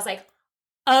school, and I was like,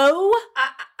 "Oh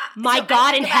my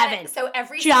God in heaven! So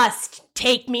just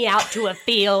take me out to a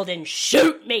field and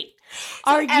shoot me."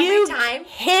 So are you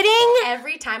kidding?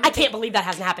 Every time, I can't believe that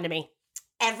hasn't happened to me.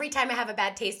 Every time I have a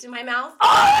bad taste in my mouth,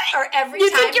 or every time you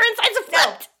think your insides are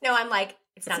flipped. No, I'm like,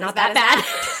 it's not that bad.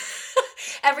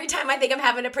 Every time I think I'm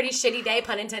having a pretty shitty day,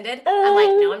 pun intended, I'm like,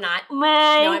 no, I'm not.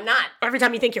 No, I'm not. Every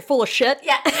time you think you're full of shit.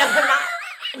 Yeah, no, I'm not.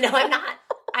 No, I'm not.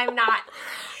 I'm not.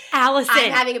 Allison.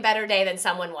 I'm having a better day than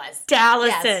someone was.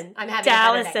 Dallison. Yes, I'm having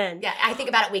a better day. Yeah, I think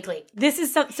about it weekly. This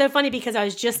is so funny because I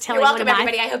was just telling You're welcome,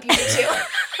 everybody. I hope you do too.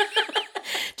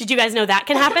 Did you guys know that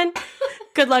can happen?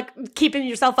 Good luck keeping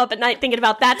yourself up at night thinking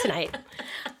about that tonight.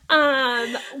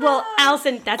 Well,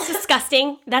 Allison, that's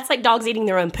disgusting. That's like dogs eating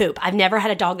their own poop. I've never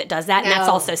had a dog that does that, and that's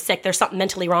also sick. There's something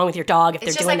mentally wrong with your dog if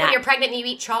they're doing that. It's just like when you're pregnant and you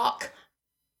eat chalk.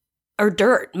 Or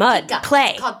dirt, mud,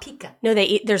 clay. It's called pica. No,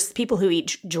 there's people who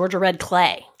eat Georgia red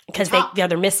clay because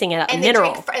they're missing a and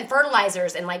mineral. They drink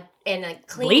fertilizers and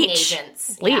cleaning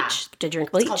agents. Bleach. Yeah. To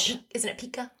drink bleach. Isn't it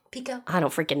pica? Pico? I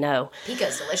don't freaking know.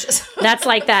 Pico's delicious. That's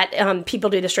like that People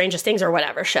Do the Strangest Things or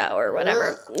whatever show or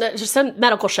whatever. There's just some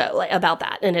medical show about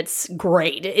that, and it's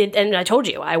great. And I told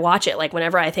you, I watch it like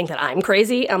whenever I think that I'm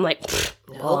crazy, I'm like,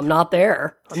 well, I'm not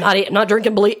there. I'm not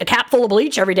drinking a cap full of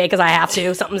bleach every day because I have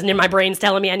to. Something's in my brain's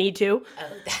telling me I need to. Oh,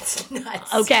 that's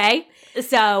nuts. Okay.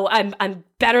 So I'm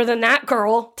better than that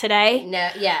girl today. No,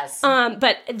 yes.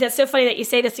 But that's so funny that you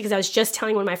say this because I was just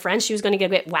telling one of my friends she was going to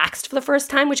get waxed for the first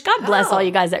time, which God bless all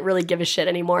you guys that really give a shit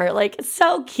anymore. Like, it's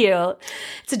so cute.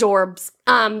 It's adorbs.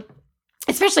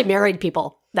 Especially married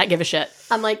people that give a shit.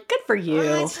 I'm like, good for you.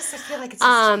 I feel like it's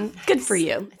just good for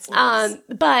you. It's nice.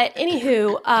 But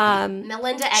anywho,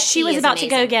 Melinda X. She was about to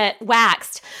go get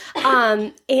waxed.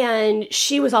 And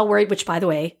she was all worried, which by the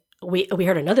way, we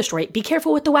heard another story. Be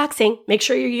careful with the waxing. Make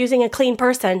sure you're using a clean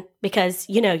person because,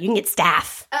 you can get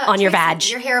staph on your vag.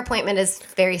 Your hair appointment is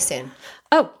very soon.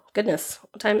 Oh, goodness.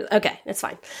 What time? Okay, it's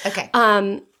fine. Okay.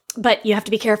 But you have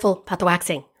to be careful about the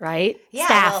waxing, right? Yeah.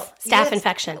 Staph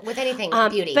infection. With anything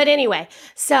beauty. But anyway,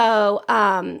 so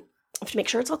I have to make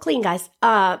sure it's all clean, guys.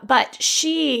 But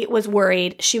she was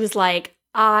worried. She was like,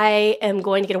 I am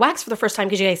going to get a wax for the first time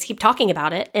because you guys keep talking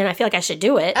about it, and I feel like I should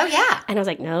do it. Oh, yeah. And I was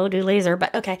like, no, do laser,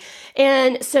 but okay.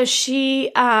 And so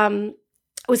she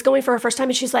was going for her first time,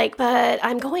 and she's like, but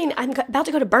I'm about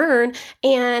to go to Burn,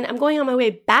 and I'm going on my way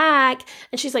back.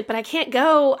 And she's like, but I can't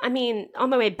go, on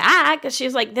my way back. And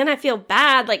she's like, then I feel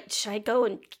bad. Like, should I go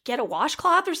and get a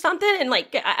washcloth or something? And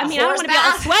like, I don't want to be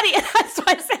all sweaty. And that's what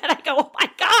I said. I go, oh my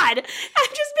God, I'm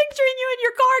just picturing you in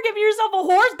your car giving yourself a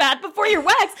horse bath before your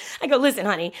wax. I go, listen,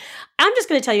 honey, I'm just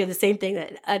going to tell you the same thing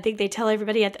that I think they tell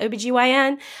everybody at the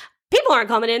OBGYN. People aren't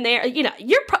coming in there.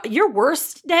 Your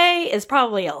worst day is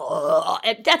probably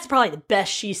that's probably the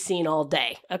best she's seen all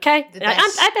day. Okay,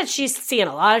 I bet she's seeing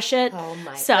a lot of shit. Oh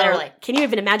my! So literally. Can you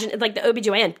even imagine? Like the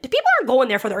OBGYN, people aren't going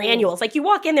there for their annuals. Like you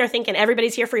walk in there thinking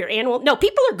everybody's here for your annual. No,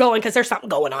 people are going because there's something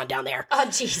going on down there. Oh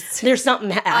jeez, there's something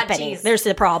happening. There's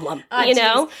the problem.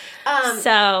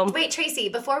 So wait, Tracy,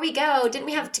 before we go, didn't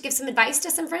we have to give some advice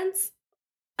to some friends?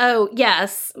 Oh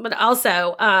yes, but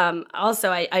also I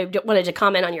wanted to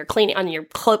comment on your cleaning, on your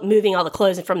moving all the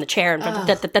clothes from the chair. And I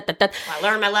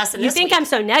learned my lesson. You think I'm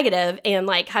so negative and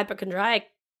like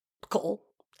hypochondriacal,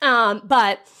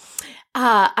 but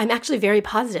I'm actually very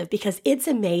positive because it's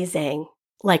amazing.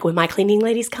 Like when my cleaning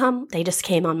ladies come, they just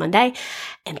came on Monday,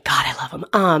 and God, I love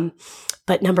them.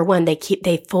 But number one, they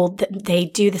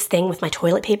do this thing with my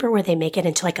toilet paper where they make it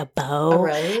into like a bow. A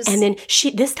rose? And then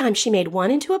this time she made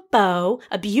one into a bow,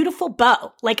 a beautiful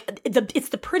bow. Like it's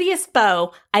the prettiest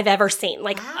bow I've ever seen.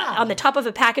 Like on the top of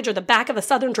a package or the back of a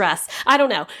Southern dress. I don't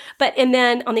know. And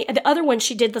then on the other one,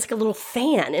 she did this like a little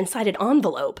fan inside an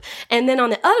envelope. And then on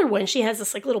the other one, she has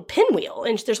this like little pinwheel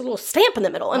and there's a little stamp in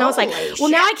the middle. And I was like, well,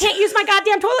 now I can't use my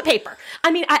goddamn toilet paper.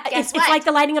 It's like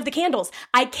the lighting of the candles.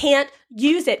 I can't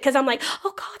use it because I'm like,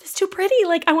 oh God, it's too pretty.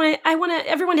 Like I want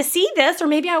everyone to see this, or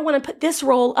maybe I want to put this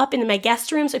roll up in my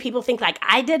guest room so people think like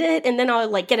I did it, and then I'll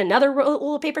like get another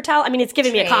roll of paper towel. It's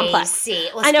giving me a complex.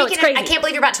 Well, I know it's crazy. I can't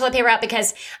believe you're about toilet paper out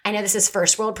because I know this is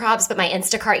first world probs, but my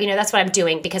Instacart, that's what I'm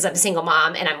doing because I'm a single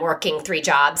mom and I'm working 3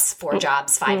 jobs, 4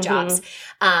 jobs, 5 jobs.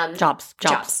 Jobs.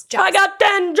 I got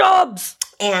 10 jobs,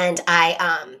 and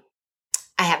I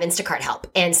have Instacart help,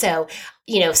 and so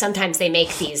sometimes they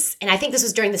make these, and I think this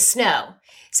was during the snow.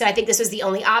 So I think this was the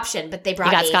only option, but they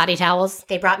brought me... You got Scotty towels?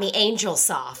 They brought me Angel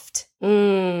Soft.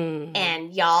 And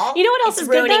y'all, you know what else is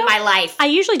ruining good, my life? I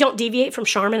usually don't deviate from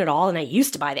Charmin at all, and I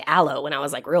used to buy the aloe when I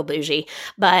was like real bougie,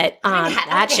 but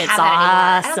that shit's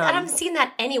awesome. I haven't seen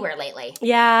that anywhere lately.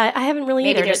 Yeah, I haven't really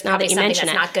Maybe either. there's Just now that you mention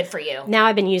it, that's not good for you. Now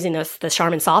I've been using the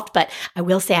Charmin Soft, but I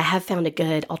will say I have found a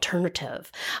good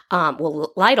alternative.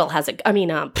 Lidl has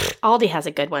Aldi has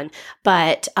a good one,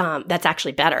 but that's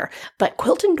actually better. But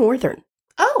Quilton Northern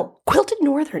Oh. Quilted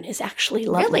Northern is actually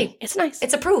lovely. Really? It's nice.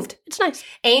 It's approved. It's nice.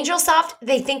 Angel Soft,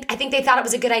 I think they thought it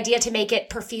was a good idea to make it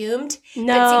perfumed.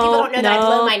 No, but see, people don't know that I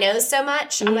blow my nose so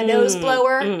much. I'm a nose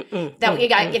blower.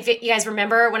 If you guys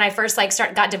remember when I first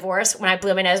got divorced, when I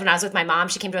blew my nose when I was with my mom,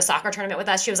 she came to a soccer tournament with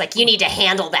us. She was like, "You need to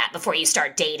handle that before you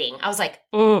start dating." I was like,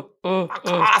 "Fuck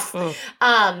off."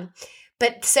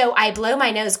 But so I blow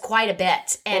my nose quite a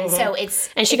bit, and so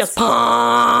and she goes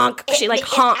honk. She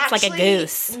honks like a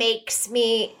goose. Makes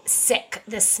me sick.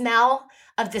 The smell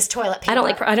of this toilet paper.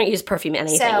 I don't use perfume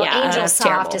anything. So yeah, Angel Soft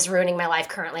terrible. is ruining my life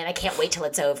currently, and I can't wait till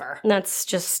it's over. That's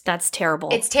terrible.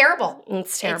 It's terrible.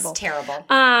 It's terrible. It's terrible.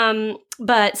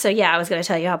 But so yeah, I was going to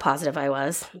tell you how positive I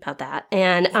was about that,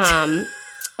 and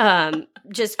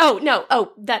that's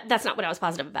not what I was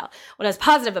positive about. What I was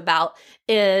positive about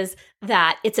is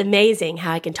that it's amazing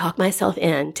how I can talk myself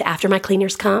in to after my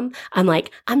cleaners come. I'm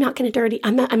like, I'm not going to dirty.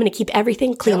 I'm going to keep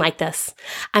everything clean like this.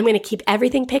 I'm going to keep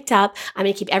everything picked up. I'm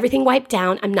going to keep everything wiped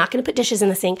down. I'm not going to put dishes in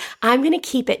the sink. I'm going to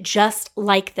keep it just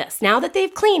like this. Now that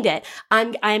they've cleaned it,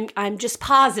 I'm just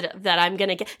positive that I'm going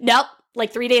to get, nope.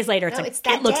 Like 3 days later,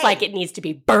 it looks like it needs to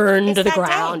be burned to the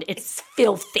ground. It's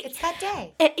filthy. It's that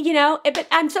day. But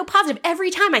I'm so positive every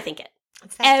time I think it.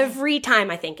 Every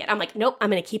time I think it. I'm like, nope, I'm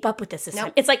going to keep up with this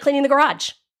time. It's like cleaning the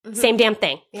garage. Same damn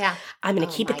thing. Yeah. I'm going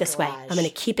to keep it this way. I'm going to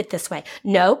keep it this way.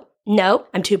 Nope,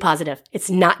 I'm too positive. It's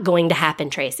not going to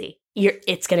happen, Tracy.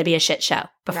 It's going to be a shit show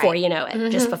before you know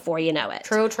it. Just before you know it.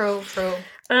 True.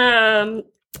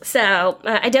 So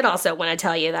I did also want to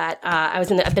tell you that I've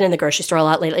been in the grocery store a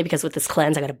lot lately because with this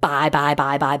cleanse, I got to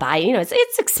buy. You know,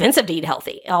 it's expensive to eat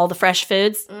healthy. All the fresh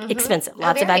foods, expensive.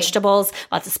 Lots of vegetables,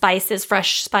 lots of spices,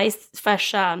 fresh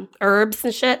herbs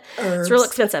and shit. It's real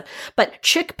expensive. But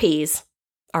chickpeas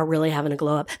are really having a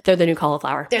glow up. They're the new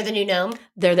cauliflower. They're the new gnome.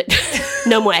 They're the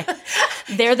gnome way.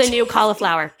 They're the new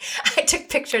cauliflower. I took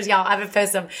pictures, y'all. I haven't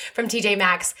posted them from TJ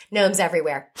Maxx. Gnomes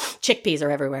everywhere. Chickpeas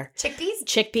are everywhere. Chickpeas?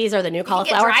 Chickpeas are the new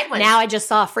cauliflower. Now I just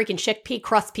saw a freaking chickpea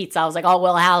crust pizza. I was like, oh,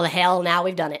 well, how the hell? Now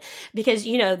we've done it. Because,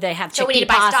 you know, they have chickpea pasta. So we need to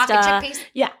buy stock in chickpeas?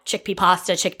 Yeah. Chickpea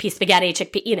pasta, chickpea spaghetti,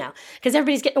 you know. Because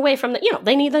everybody's getting away from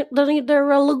they need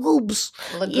their legumes.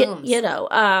 Legumes. You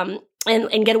know.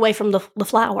 And get away from the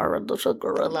flour and the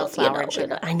sugar. I love flour and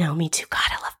sugar. I know, me too.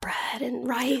 God, I love bread and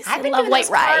rice. I love white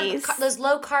rice. Those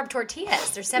low-carb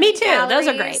tortillas. They're 70 Me too.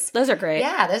 calories. Those are great.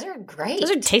 Yeah, those are great.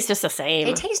 Those taste just the same.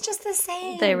 They taste just the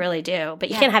same. They really do.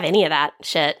 But you can't have any of that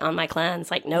shit on my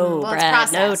cleanse. Like, no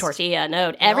bread, no tortilla,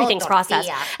 everything's processed.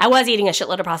 I was eating a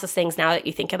shitload of processed things now that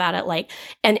you think about it. Like,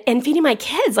 and feeding my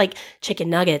kids, like,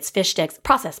 chicken nuggets, fish sticks,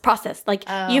 processed. Like,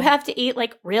 you have to eat,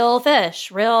 like, real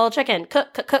fish, real chicken,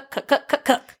 cook.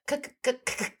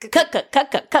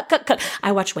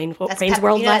 I watched Wayne's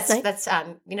World last night. That's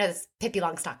Pippi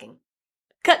Longstocking.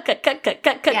 Cook.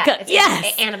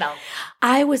 Yes, Annabelle.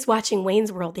 I was watching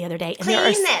Wayne's World the other day. And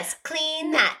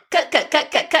clean that. Cook.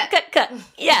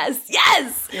 Yes.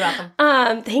 You're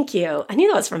welcome. Thank you. I knew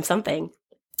that was from something.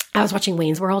 I was watching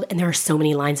Wayne's World, and there are so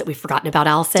many lines that we've forgotten about,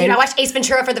 Allison. Dude, I watched Ace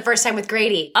Ventura for the first time with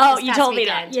Grady. Oh, you told me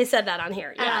that. You said that on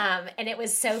here. Yeah. And it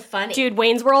was so funny. Dude,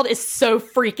 Wayne's World is so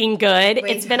freaking good.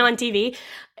 It's been on TV.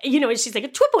 You know, and she's like,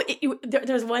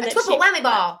 there's one that triple whammy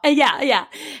ball. Yeah.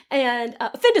 And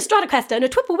a Fender Stratocaster and a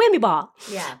triple whammy ball.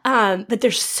 Yeah. But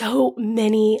there's so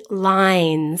many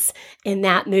lines in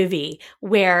that movie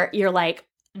where you're like,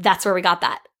 that's where we got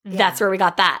that. Yeah. That's where we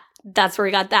got that. That's where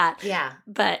we got that. Yeah.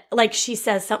 But like she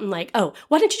says something like, oh,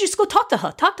 why don't you just go talk to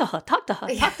her?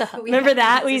 Remember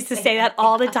that? We used to say that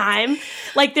all the time.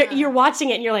 Like you're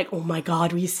watching it and you're like, oh my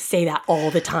God, we used to say that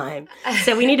all the time.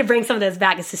 So we need to bring some of those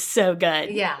back. It's just so good.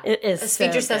 Yeah. It is. This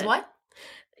feature says what?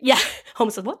 Yeah.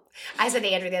 Holmes said what? I said to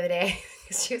Andrew the other day.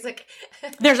 She was like,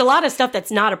 there's a lot of stuff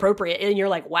that's not appropriate. And you're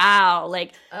like, wow.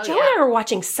 Like, Joe and I were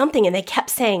watching something and they kept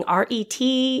saying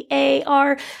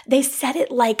RETAR. They said it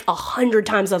like 100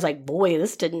 times. I was like, boy,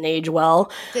 this didn't age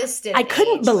well. I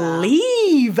couldn't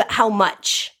believe how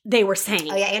much they were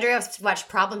saying. Oh, yeah. Andrew watched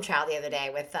Problem Child the other day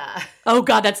with... oh,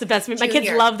 God, that's the best movie. Junior. My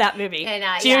kids love that movie. And,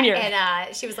 Junior. Yeah,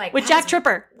 and she was like... With Jack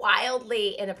Tripper.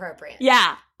 Wildly inappropriate.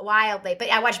 Yeah. Wildly.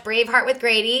 But I watched Braveheart with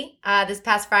Grady this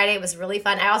past Friday. It was really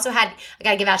fun. I also I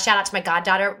got to give out a shout out to my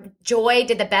goddaughter. Joy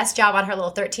did the best job on her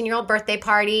little 13-year-old birthday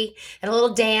party and a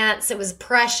little dance. It was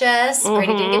precious.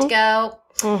 Grady didn't get to go.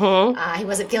 He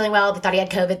wasn't feeling well, but thought he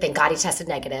had COVID. Thank God he tested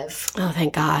negative. Oh,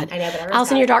 thank God. I know, but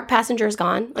Allison, your dark passenger is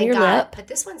gone on your lip. But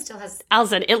this one still has...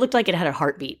 Allison, it looked like it had a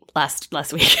heartbeat last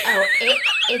week. Oh,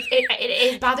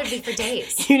 it bothered me for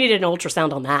days. You needed an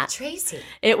ultrasound on that. Tracy.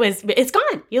 It's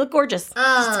gone. You look gorgeous.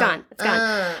 It's gone.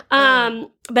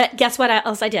 But guess what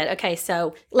else I did? Okay,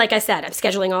 so like I said, I'm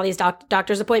scheduling all these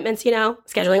doctor's appointments,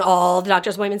 scheduling all the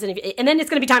doctor's appointments. And then it's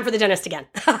going to be time for the dentist again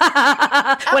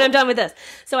when I'm done with this.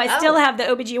 So I still have the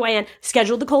OBGYN,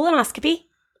 scheduled the colonoscopy,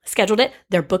 scheduled it.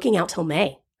 They're booking out till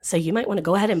May. So you might want to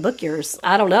go ahead and book yours.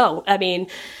 I don't know. I mean,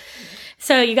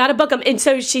 so you got to book them. And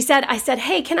so I said,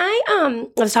 hey, can I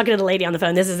was talking to the lady on the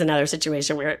phone. This is another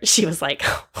situation where she was like,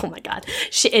 oh my God.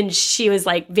 She was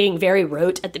like being very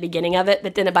rote at the beginning of it.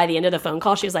 But then by the end of the phone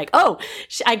call, she was like,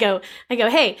 I go,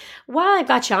 hey, while I've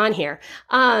got you on here,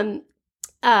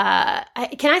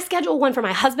 can I schedule one for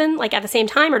my husband, like at the same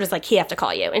time, or does like he have to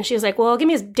call you? And she was like, well, give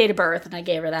me his date of birth. And I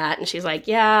gave her that. And she's like,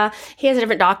 yeah, he has a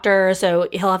different doctor. So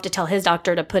he'll have to tell his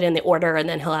doctor to put in the order and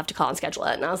then he'll have to call and schedule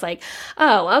it. And I was like,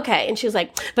 oh, okay. And she was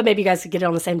like, but maybe you guys could get it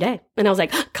on the same day. And I was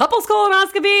like, couples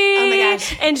colonoscopy. Oh my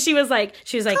gosh. And she was like,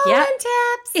 yeah.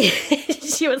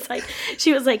 Tips. she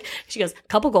goes,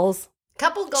 couple goals.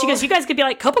 She goes, you guys could be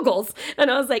like couple goals.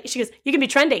 And I was like, she goes, you can be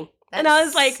trending. That's and I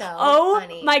was like, so oh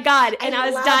funny. My God. And I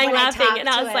was dying laughing. And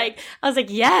I was like,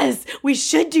 yes, we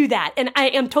should do that. And I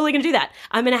am totally going to do that.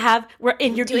 I'm going to have, do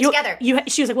it together.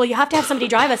 She was like, well, you have to have somebody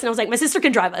drive us. And I was like, my sister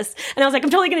can drive us. And I was like, I'm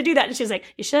totally going to do that. And she was like,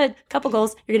 you should. Couple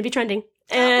goals. You're going to be trending.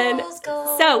 And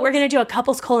so we're going to do a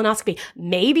couples colonoscopy.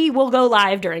 Maybe we'll go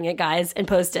live during it, guys, and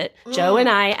post it. Joe and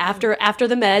I, after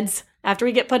the meds, after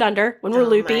we get put under, when we're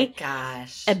loopy. Oh my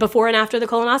gosh. And before and after the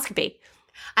colonoscopy.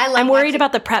 I'm worried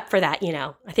about the prep for that,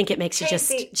 I think it makes you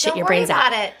just shit your brains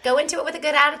out. Don't worry about it. Go into it with a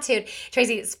good attitude.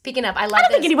 Tracy, speaking of, I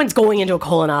don't think anyone's going into a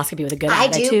colonoscopy with a good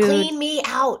attitude. I do. Clean me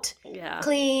out. Yeah.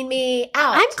 Clean me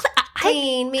out.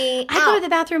 Clean me out. I go to the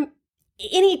bathroom.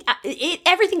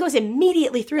 Everything goes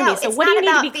immedially through me. So what do you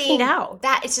need to be cleaned out?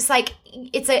 That it's just like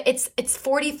it's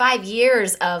 45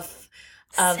 years of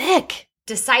sick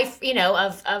decipher,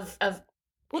 of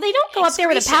well, they don't go up there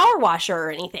with a power washer or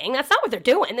anything. That's not what they're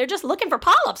doing. They're just looking for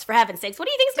polyps, for heaven's sakes. What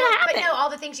do you think's going to happen? But no, all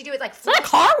the things you do is like it's not a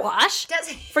car wash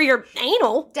for your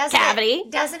anal cavity.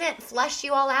 Doesn't it flush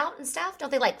you all out and stuff? Don't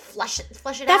they like flush it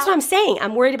out? That's what I'm saying.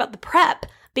 I'm worried about the prep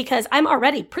because I'm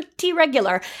already pretty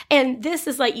regular. And this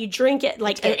is like you drink it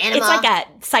like it's like a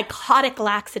psychotic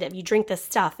laxative. You drink this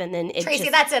stuff and then it Tracy,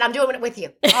 that's it. I'm doing it with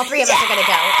you. All three of us are going to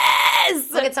go. Yes!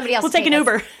 Look at somebody else. We'll take an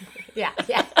Uber. Yeah.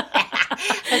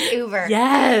 That's Uber.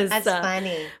 Yes. That's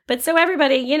funny. But so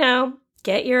everybody,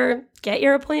 get your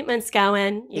appointments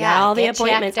going. You got all the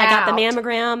appointments. I got the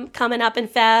mammogram coming up in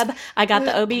Feb. I got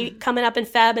the OB coming up in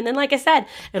Feb. And then, like I said,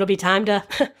 it'll be time to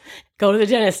go to the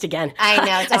dentist again. I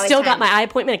know. I still got my eye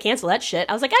appointment to cancel that shit.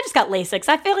 I was like, I just got LASIK.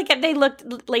 I feel like they looked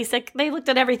LASIK. They looked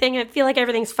at everything. I feel like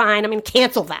everything's fine. I mean,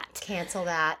 cancel that.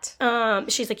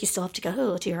 She's like, you still have to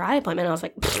go to your eye appointment. And I was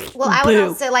like, well, I would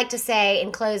also like to say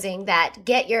in closing that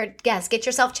get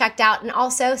yourself checked out and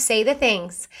also say the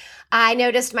things. I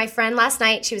noticed my friend last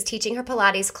night, she was teaching her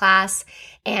Pilates class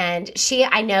and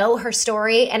I know her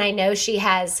story and I know she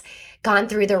has gone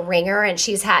through the ringer and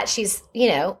she's had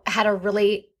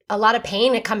a lot of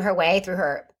pain come her way through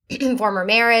her former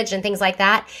marriage and things like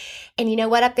that. And you know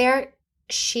what up there?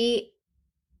 She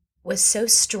was so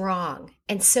strong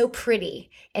and so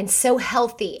pretty and so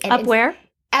healthy. And where?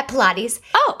 At Pilates.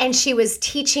 Oh. And she was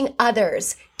teaching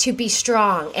others to be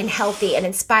strong and healthy and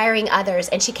inspiring others.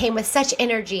 And she came with such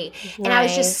energy. Nice. And I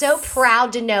was just so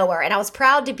proud to know her. And I was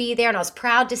proud to be there and I was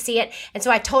proud to see it. And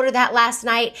so I told her that last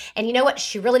night. And you know what?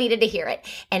 She really needed to hear it.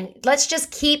 And let's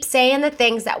just keep saying the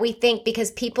things that we think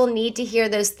because people need to hear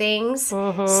those things,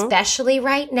 especially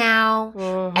right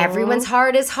now. Everyone's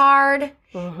heart is hard.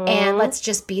 And let's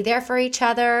just be there for each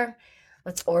other.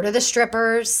 Let's order the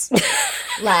strippers.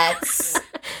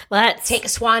 Let's take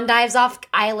swan dives off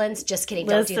islands. Just kidding.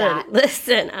 Don't do that.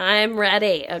 Listen, I'm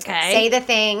ready. Okay. Say the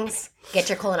things. Get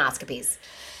your colonoscopies.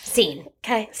 Scene.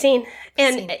 Okay. Scene.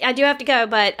 And I do have to go,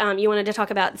 but you wanted to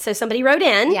talk about, so somebody wrote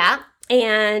in. Yeah.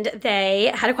 And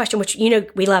they had a question, which,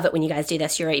 we love it when you guys do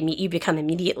this. You become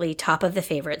immediately top of the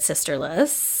favorite sister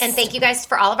list. And thank you guys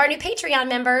for all of our new Patreon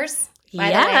members.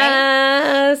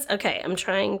 Yes. Okay, I'm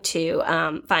trying to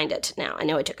find it now. I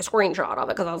know I took a screenshot of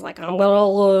it because I was like, I'm going to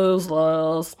lose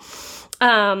this.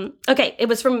 Okay, it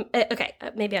was from,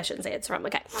 maybe I shouldn't say it's from,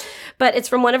 okay. But it's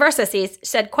from one of our sissies. She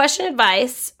said, question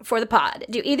advice for the pod.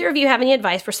 Do either of you have any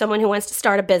advice for someone who wants to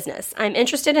start a business? I'm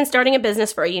interested in starting a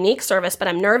business for a unique service, but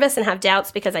I'm nervous and have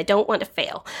doubts because I don't want to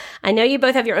fail. I know you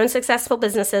both have your own successful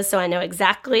businesses, so I knew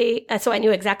exactly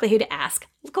who to ask.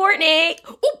 Courtney!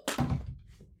 Oop.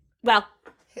 Well,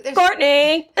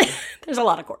 Courtney. There's a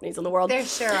lot of Courtneys in the world. There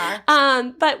sure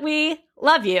are. But we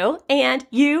love you, and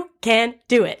you can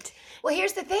do it. Well,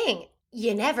 here's the thing.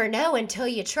 You never know until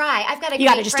you try. I've got a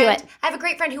great friend. I have a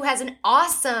great friend who has an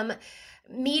awesome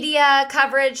media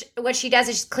coverage. What she does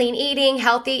is clean eating,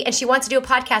 healthy, and she wants to do a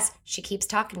podcast. She keeps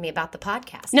talking to me about the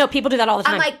podcast. No, people do that all the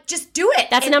time. I'm like, just do it.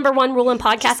 That's the number one rule in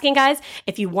podcasting, guys.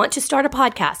 If you want to start a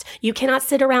podcast, you cannot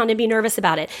sit around and be nervous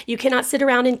about it. You cannot sit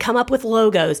around and come up with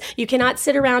logos. You cannot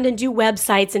sit around and do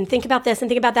websites and think about this and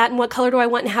think about that and what color do I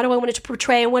want and how do I want it to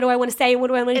portray and what do I want to say and what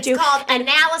do I want to do. It's called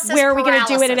analysis Where are we going to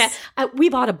do it? paralysis. We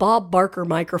bought a Bob Barker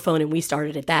microphone and we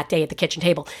started it that day at the kitchen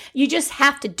table. You just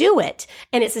have to do it.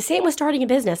 And it's the same with starting a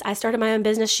business. I started my own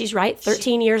business. She's right.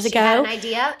 13 years ago. She had an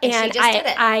idea and she just did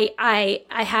it.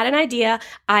 I had an idea.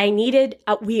 I needed,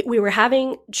 we were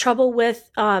having trouble with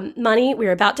money. We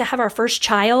were about to have our first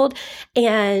child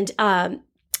and,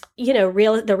 the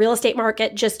real estate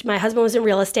market my husband was in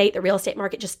real estate. The real estate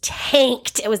market just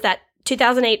tanked. It was that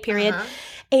 2008 period. Uh-huh.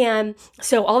 And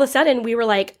so all of a sudden we were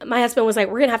like, my husband was like,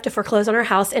 we're going to have to foreclose on our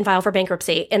house and file for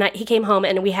bankruptcy. And he came home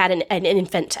and we had an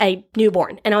infant, a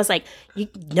newborn. And I was like, you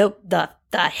know, the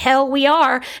hell we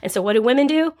are. And so what do women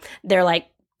do? They're like,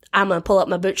 I'm going to pull up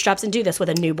my bootstraps and do this with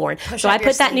a newborn. So I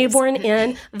put that newborn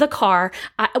in the car.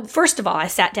 First of all, I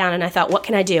sat down and I thought, what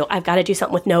can I do? I've got to do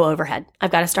something with no overhead.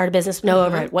 I've got to start a business with no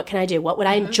overhead. What can I do? What would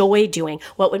I enjoy doing?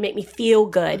 What would make me feel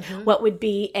good? What would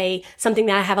be something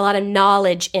that I have a lot of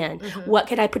knowledge in? What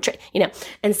could I portray?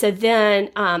 And so then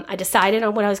I decided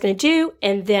on what I was going to do.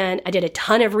 And then I did a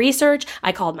ton of research.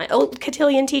 I called my old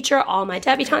cotillion teacher, all my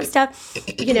debutante stuff.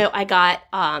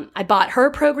 I bought her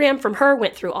program from her,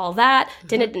 went through all that.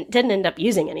 Didn't end up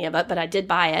using any of it, but I did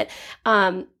buy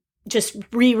it. Just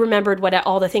remembered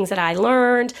all the things that I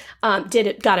learned,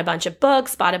 got a bunch of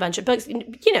books, bought a bunch of books,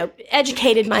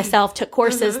 educated myself, took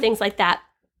courses, things like that.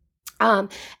 And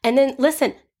then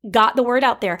got the word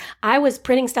out there. I was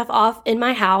printing stuff off in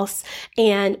my house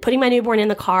and putting my newborn in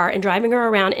the car and driving her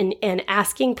around and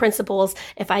asking principals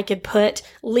if I could put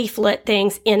leaflet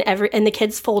things in the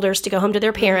kids' folders to go home to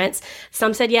their parents.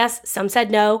 Some said yes, some said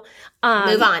no.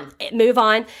 Move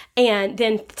on. And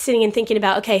then sitting and thinking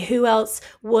about, okay, who else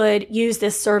would use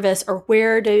this service or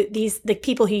where do the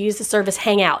people who use the service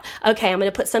hang out? Okay, I'm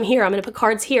going to put some here. I'm going to put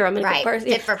cards here. I'm going to put cards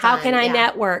here. How can I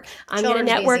network? I'm going to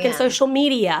network in social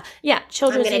media. Yeah,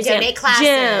 children's I'm going to donate classes.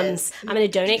 Gyms. I'm going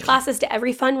to donate classes to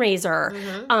every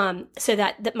fundraiser so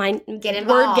that my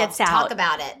word gets out. Talk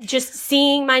about it. Just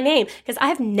seeing my name. Because I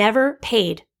have never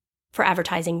paid for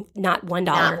advertising, not $1.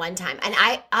 Not one time. And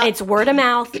it's word of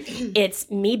mouth.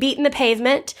 It's me beating the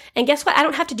pavement. And guess what? I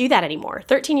don't have to do that anymore.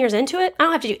 13 years into it, I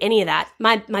don't have to do any of that.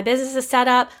 My business is set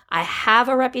up. I have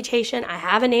a reputation. I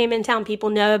have a name in town.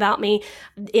 People know about me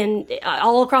in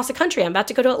all across the country. I'm about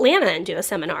to go to Atlanta and do a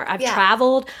seminar. I've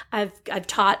traveled. I've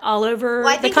taught all over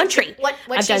the country. What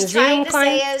I've she's trying to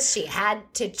say is she had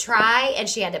to try and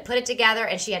she had to put it together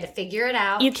and she had to figure it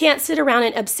out. You can't sit around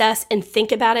and obsess and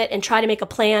think about it and try to make a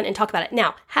plan and talk about it.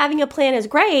 Now, having a plan is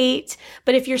great,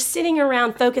 but if you're sitting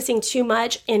around focusing too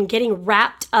much and getting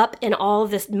wrapped up in all of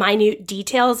this minute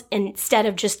details instead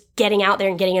of just getting out there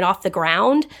and getting it off the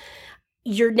ground,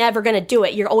 you're never going to do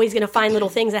it. You're always going to find little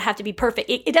things that have to be perfect.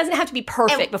 It doesn't have to be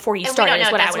perfect before you start.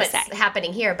 Is what I want to say. What's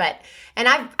happening here, and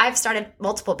I've started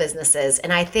multiple businesses,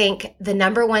 and I think the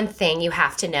number one thing you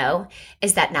have to know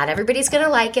is that not everybody's going to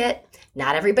like it.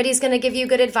 Not everybody's going to give you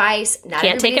good advice.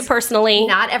 Can't take it personally.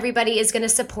 Not everybody is going to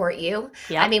support you.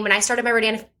 Yep. I mean, when I started my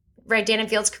Rodan &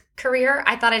 Fields career,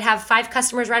 I thought I'd have 5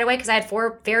 customers right away because I had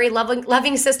 4 very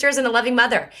loving sisters and a loving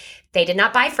mother. They did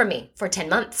not buy from me for 10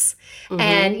 months.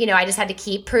 And, I just had to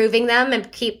keep proving them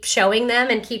and keep showing them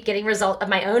and keep getting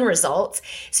my own results.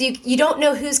 So you don't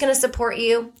know who's going to support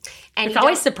you. And it's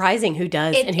always surprising who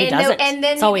does and who doesn't. And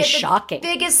then it's always shocking.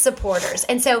 Biggest supporters.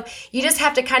 And so you just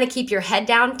have to kind of keep your head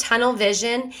down, tunnel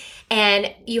vision,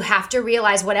 and you have to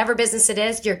realize whatever business it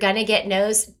is, you're going to get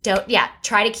no's.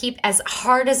 Try to keep as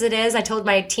hard as it is. I told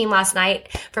my team last night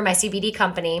for my CBD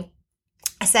company,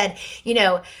 I said,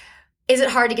 is it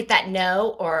hard to get that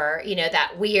no or,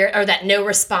 that weird or that no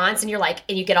response? And you're like,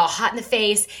 and you get all hot in the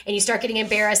face and you start getting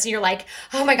embarrassed and you're like,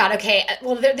 oh my God, okay,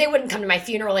 well, they wouldn't come to my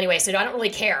funeral anyway, so I don't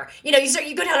really care. You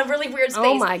go down a really weird space.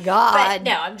 Oh my God. But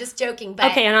no, I'm just joking.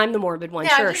 But, okay, and I'm the morbid one.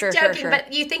 Sure.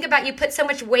 But you think about, you put so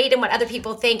much weight in what other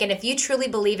people think. And if you truly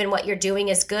believe in what you're doing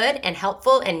is good and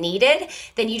helpful and needed,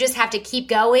 then you just have to keep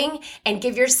going and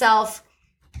give yourself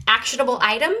actionable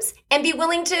items and be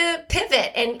willing to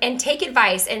pivot and take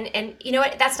advice and you know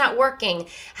what, that's not working,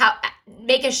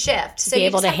 make a shift. So be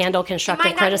able to handle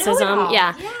constructive criticism.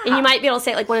 Yeah. And you might be able to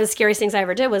say, like, one of the scariest things I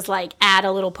ever did was like add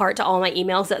a little part to all my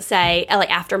emails that say,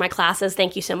 like, after my classes,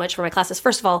 thank you so much for my classes.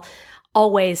 First of all,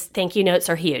 always thank you notes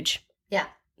are huge. Yeah.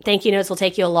 Thank you notes will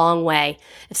take you a long way.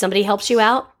 If somebody helps you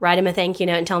out, write them a thank you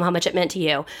note and tell them how much it meant to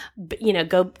you.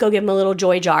 Go give them a little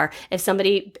joy jar. If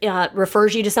somebody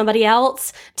refers you to somebody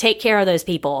else, take care of those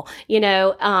people.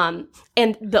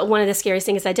 But one of the scariest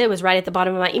things I did was right at the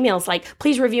bottom of my emails, like,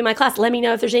 please review my class. Let me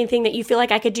know if there's anything that you feel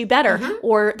like I could do better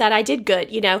or that I did good,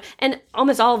 and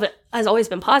almost all of it has always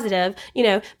been positive,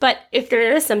 but if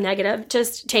there is some negative,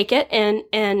 just take it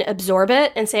and absorb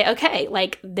it and say, okay,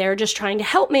 like, they're just trying to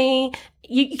help me.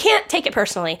 You can't take it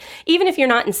personally. Even if you're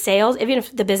not in sales, even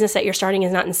if the business that you're starting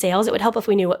is not in sales, it would help if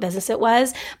we knew what business it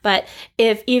was. But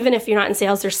even if you're not in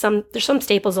sales, there's some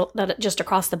staples that just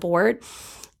across the board.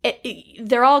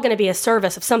 They're all going to be a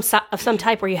service of some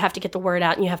type where you have to get the word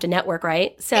out and you have to network,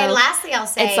 right? So, and lastly, I'll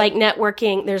say, it's like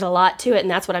networking. There's a lot to it, and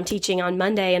that's what I'm teaching on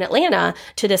Monday in Atlanta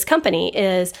to this company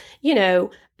is,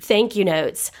 thank you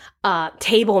notes,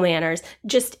 table manners,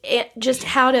 just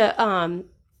how to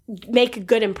make a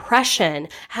good impression,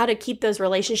 how to keep those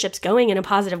relationships going in a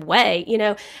positive way,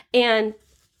 and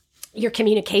your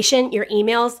communication, your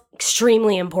emails,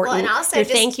 extremely important. Well, and also your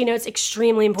thank you notes,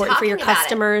 extremely important for your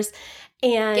customers.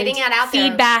 And getting it out there.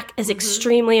 Feedback is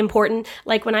extremely important.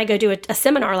 Like when I go do a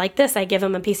seminar like this, I give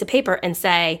them a piece of paper and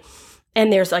say,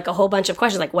 and there's like a whole bunch of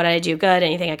questions like, what did I do good?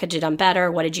 Anything I could have done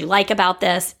better? What did you like about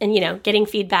this? And, getting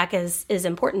feedback is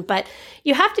important. But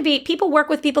you have to people work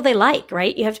with people they like,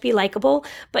 right? You have to be likable.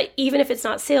 But even if it's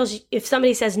not sales, if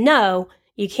somebody says no,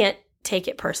 you can't take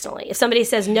it personally. If somebody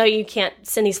says, no, you can't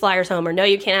send these flyers home, or no,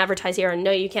 you can't advertise here, or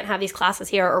no, you can't have these classes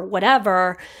here, or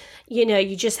whatever,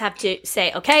 you just have to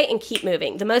say, okay, and keep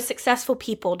moving. The most successful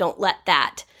people don't let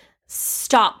that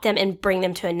stop them and bring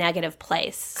them to a negative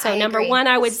place. So number one,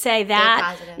 I would say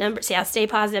that. Stay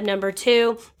positive. Number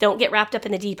two, don't get wrapped up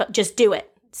in the deep. Just do it.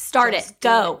 Start it.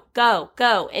 Go.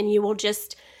 And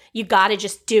you got to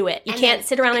just do it. You can't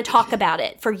sit around and talk about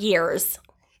it for years.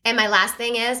 And my last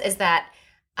thing is that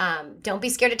don't be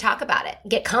scared to talk about it.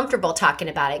 Get comfortable talking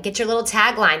about it. Get your little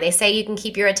tagline. They say you can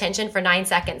keep your attention for 9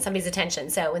 seconds, somebody's attention.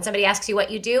 So when somebody asks you what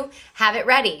you do, have it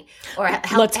ready. Or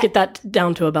let's get that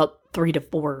down to about 3 to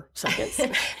 4 seconds.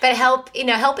 But help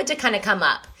it to kind of come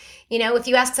up. If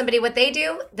you ask somebody what they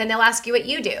do, then they'll ask you what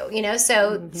you do,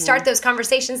 so start those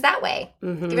conversations that way.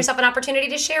 Give yourself an opportunity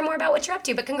to share more about what you're up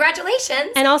to. But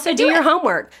congratulations. And also do your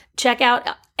homework. Check out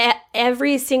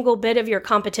every single bit of your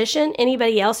competition.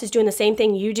 Anybody else who's doing the same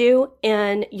thing you do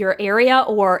in your area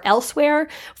or elsewhere,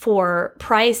 for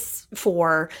price,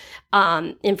 for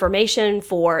information,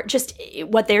 for just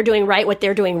what they're doing right, what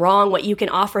they're doing wrong, what you can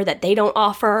offer that they don't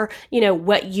offer,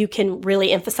 what you can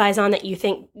really emphasize on that you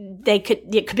think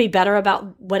it could be better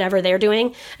about whatever they're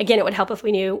doing. Again, it would help if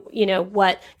we knew,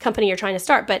 what company you're trying to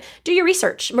start, but do your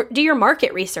research, do your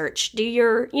market research,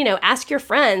 ask your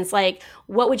friends, like,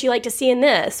 what would you like to see in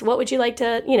this? What would you like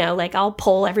to, I'll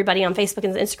poll everybody on Facebook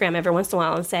and Instagram every once in a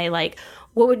while and say, like,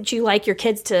 what would you like your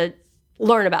kids to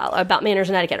learn about manners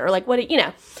and etiquette? Or like, but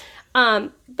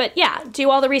yeah, do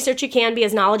all the research you can, be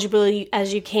as knowledgeable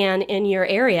as you can in your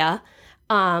area.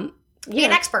 Be an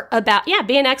expert.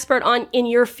 Be an expert in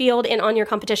your field and on your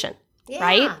competition,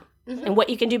 right? Mm-hmm. And what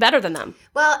you can do better than them.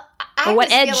 Well, I just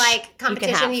feel like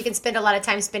competition, you can spend a lot of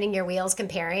time spinning your wheels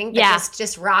comparing, but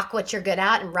just rock what you're good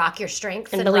at and rock your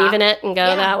strengths. And believe in it and go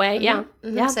that way. Mm-hmm. Yeah.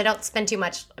 Mm-hmm. Yeah. So don't spend too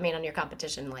much, on your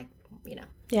competition,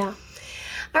 Yeah.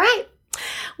 All right.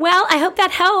 Well, I hope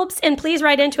that helps, and please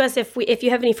write into us if you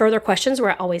have any further questions.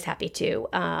 We're always happy to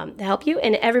help you.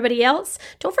 And everybody else,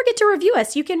 don't forget to review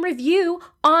us. You can rate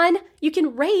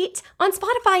on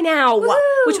Spotify now,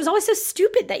 which was always so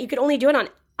stupid that you could only do it on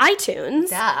iTunes.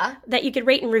 That you could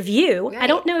rate and review. Right. I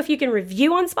don't know if you can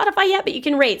review on Spotify yet, but you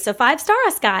can rate. So 5-star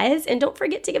us, guys, and don't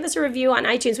forget to give us a review on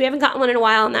iTunes. We haven't gotten one in a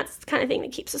while, and that's the kind of thing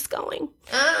that keeps us going.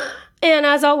 And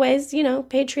as always,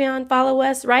 Patreon, follow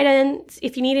us, write in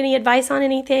if you need any advice on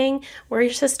anything. We're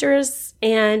your sisters,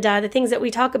 and the things that we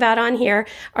talk about on here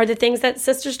are the things that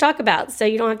sisters talk about. So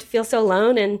you don't have to feel so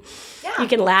alone, and you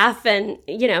can laugh, and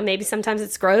maybe sometimes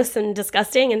it's gross and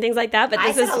disgusting and things like that. But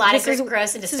this is a lot of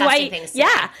gross and disgusting things.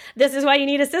 Yeah, this is why you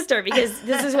need a sister, because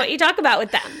this is what you talk about with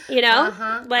them.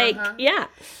 Yeah.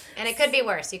 And it could be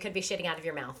worse. You could be shitting out of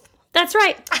your mouth. That's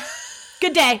right.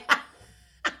 Good day.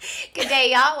 Good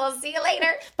day, y'all. We'll see you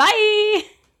later. Bye.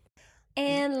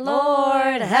 And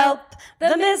Lord help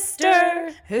the mister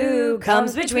who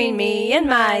comes between me and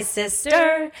my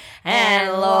sister.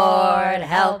 And Lord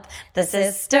help the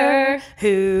sister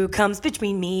who comes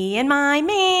between me and my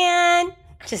man.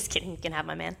 Just kidding. You can have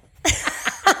my man.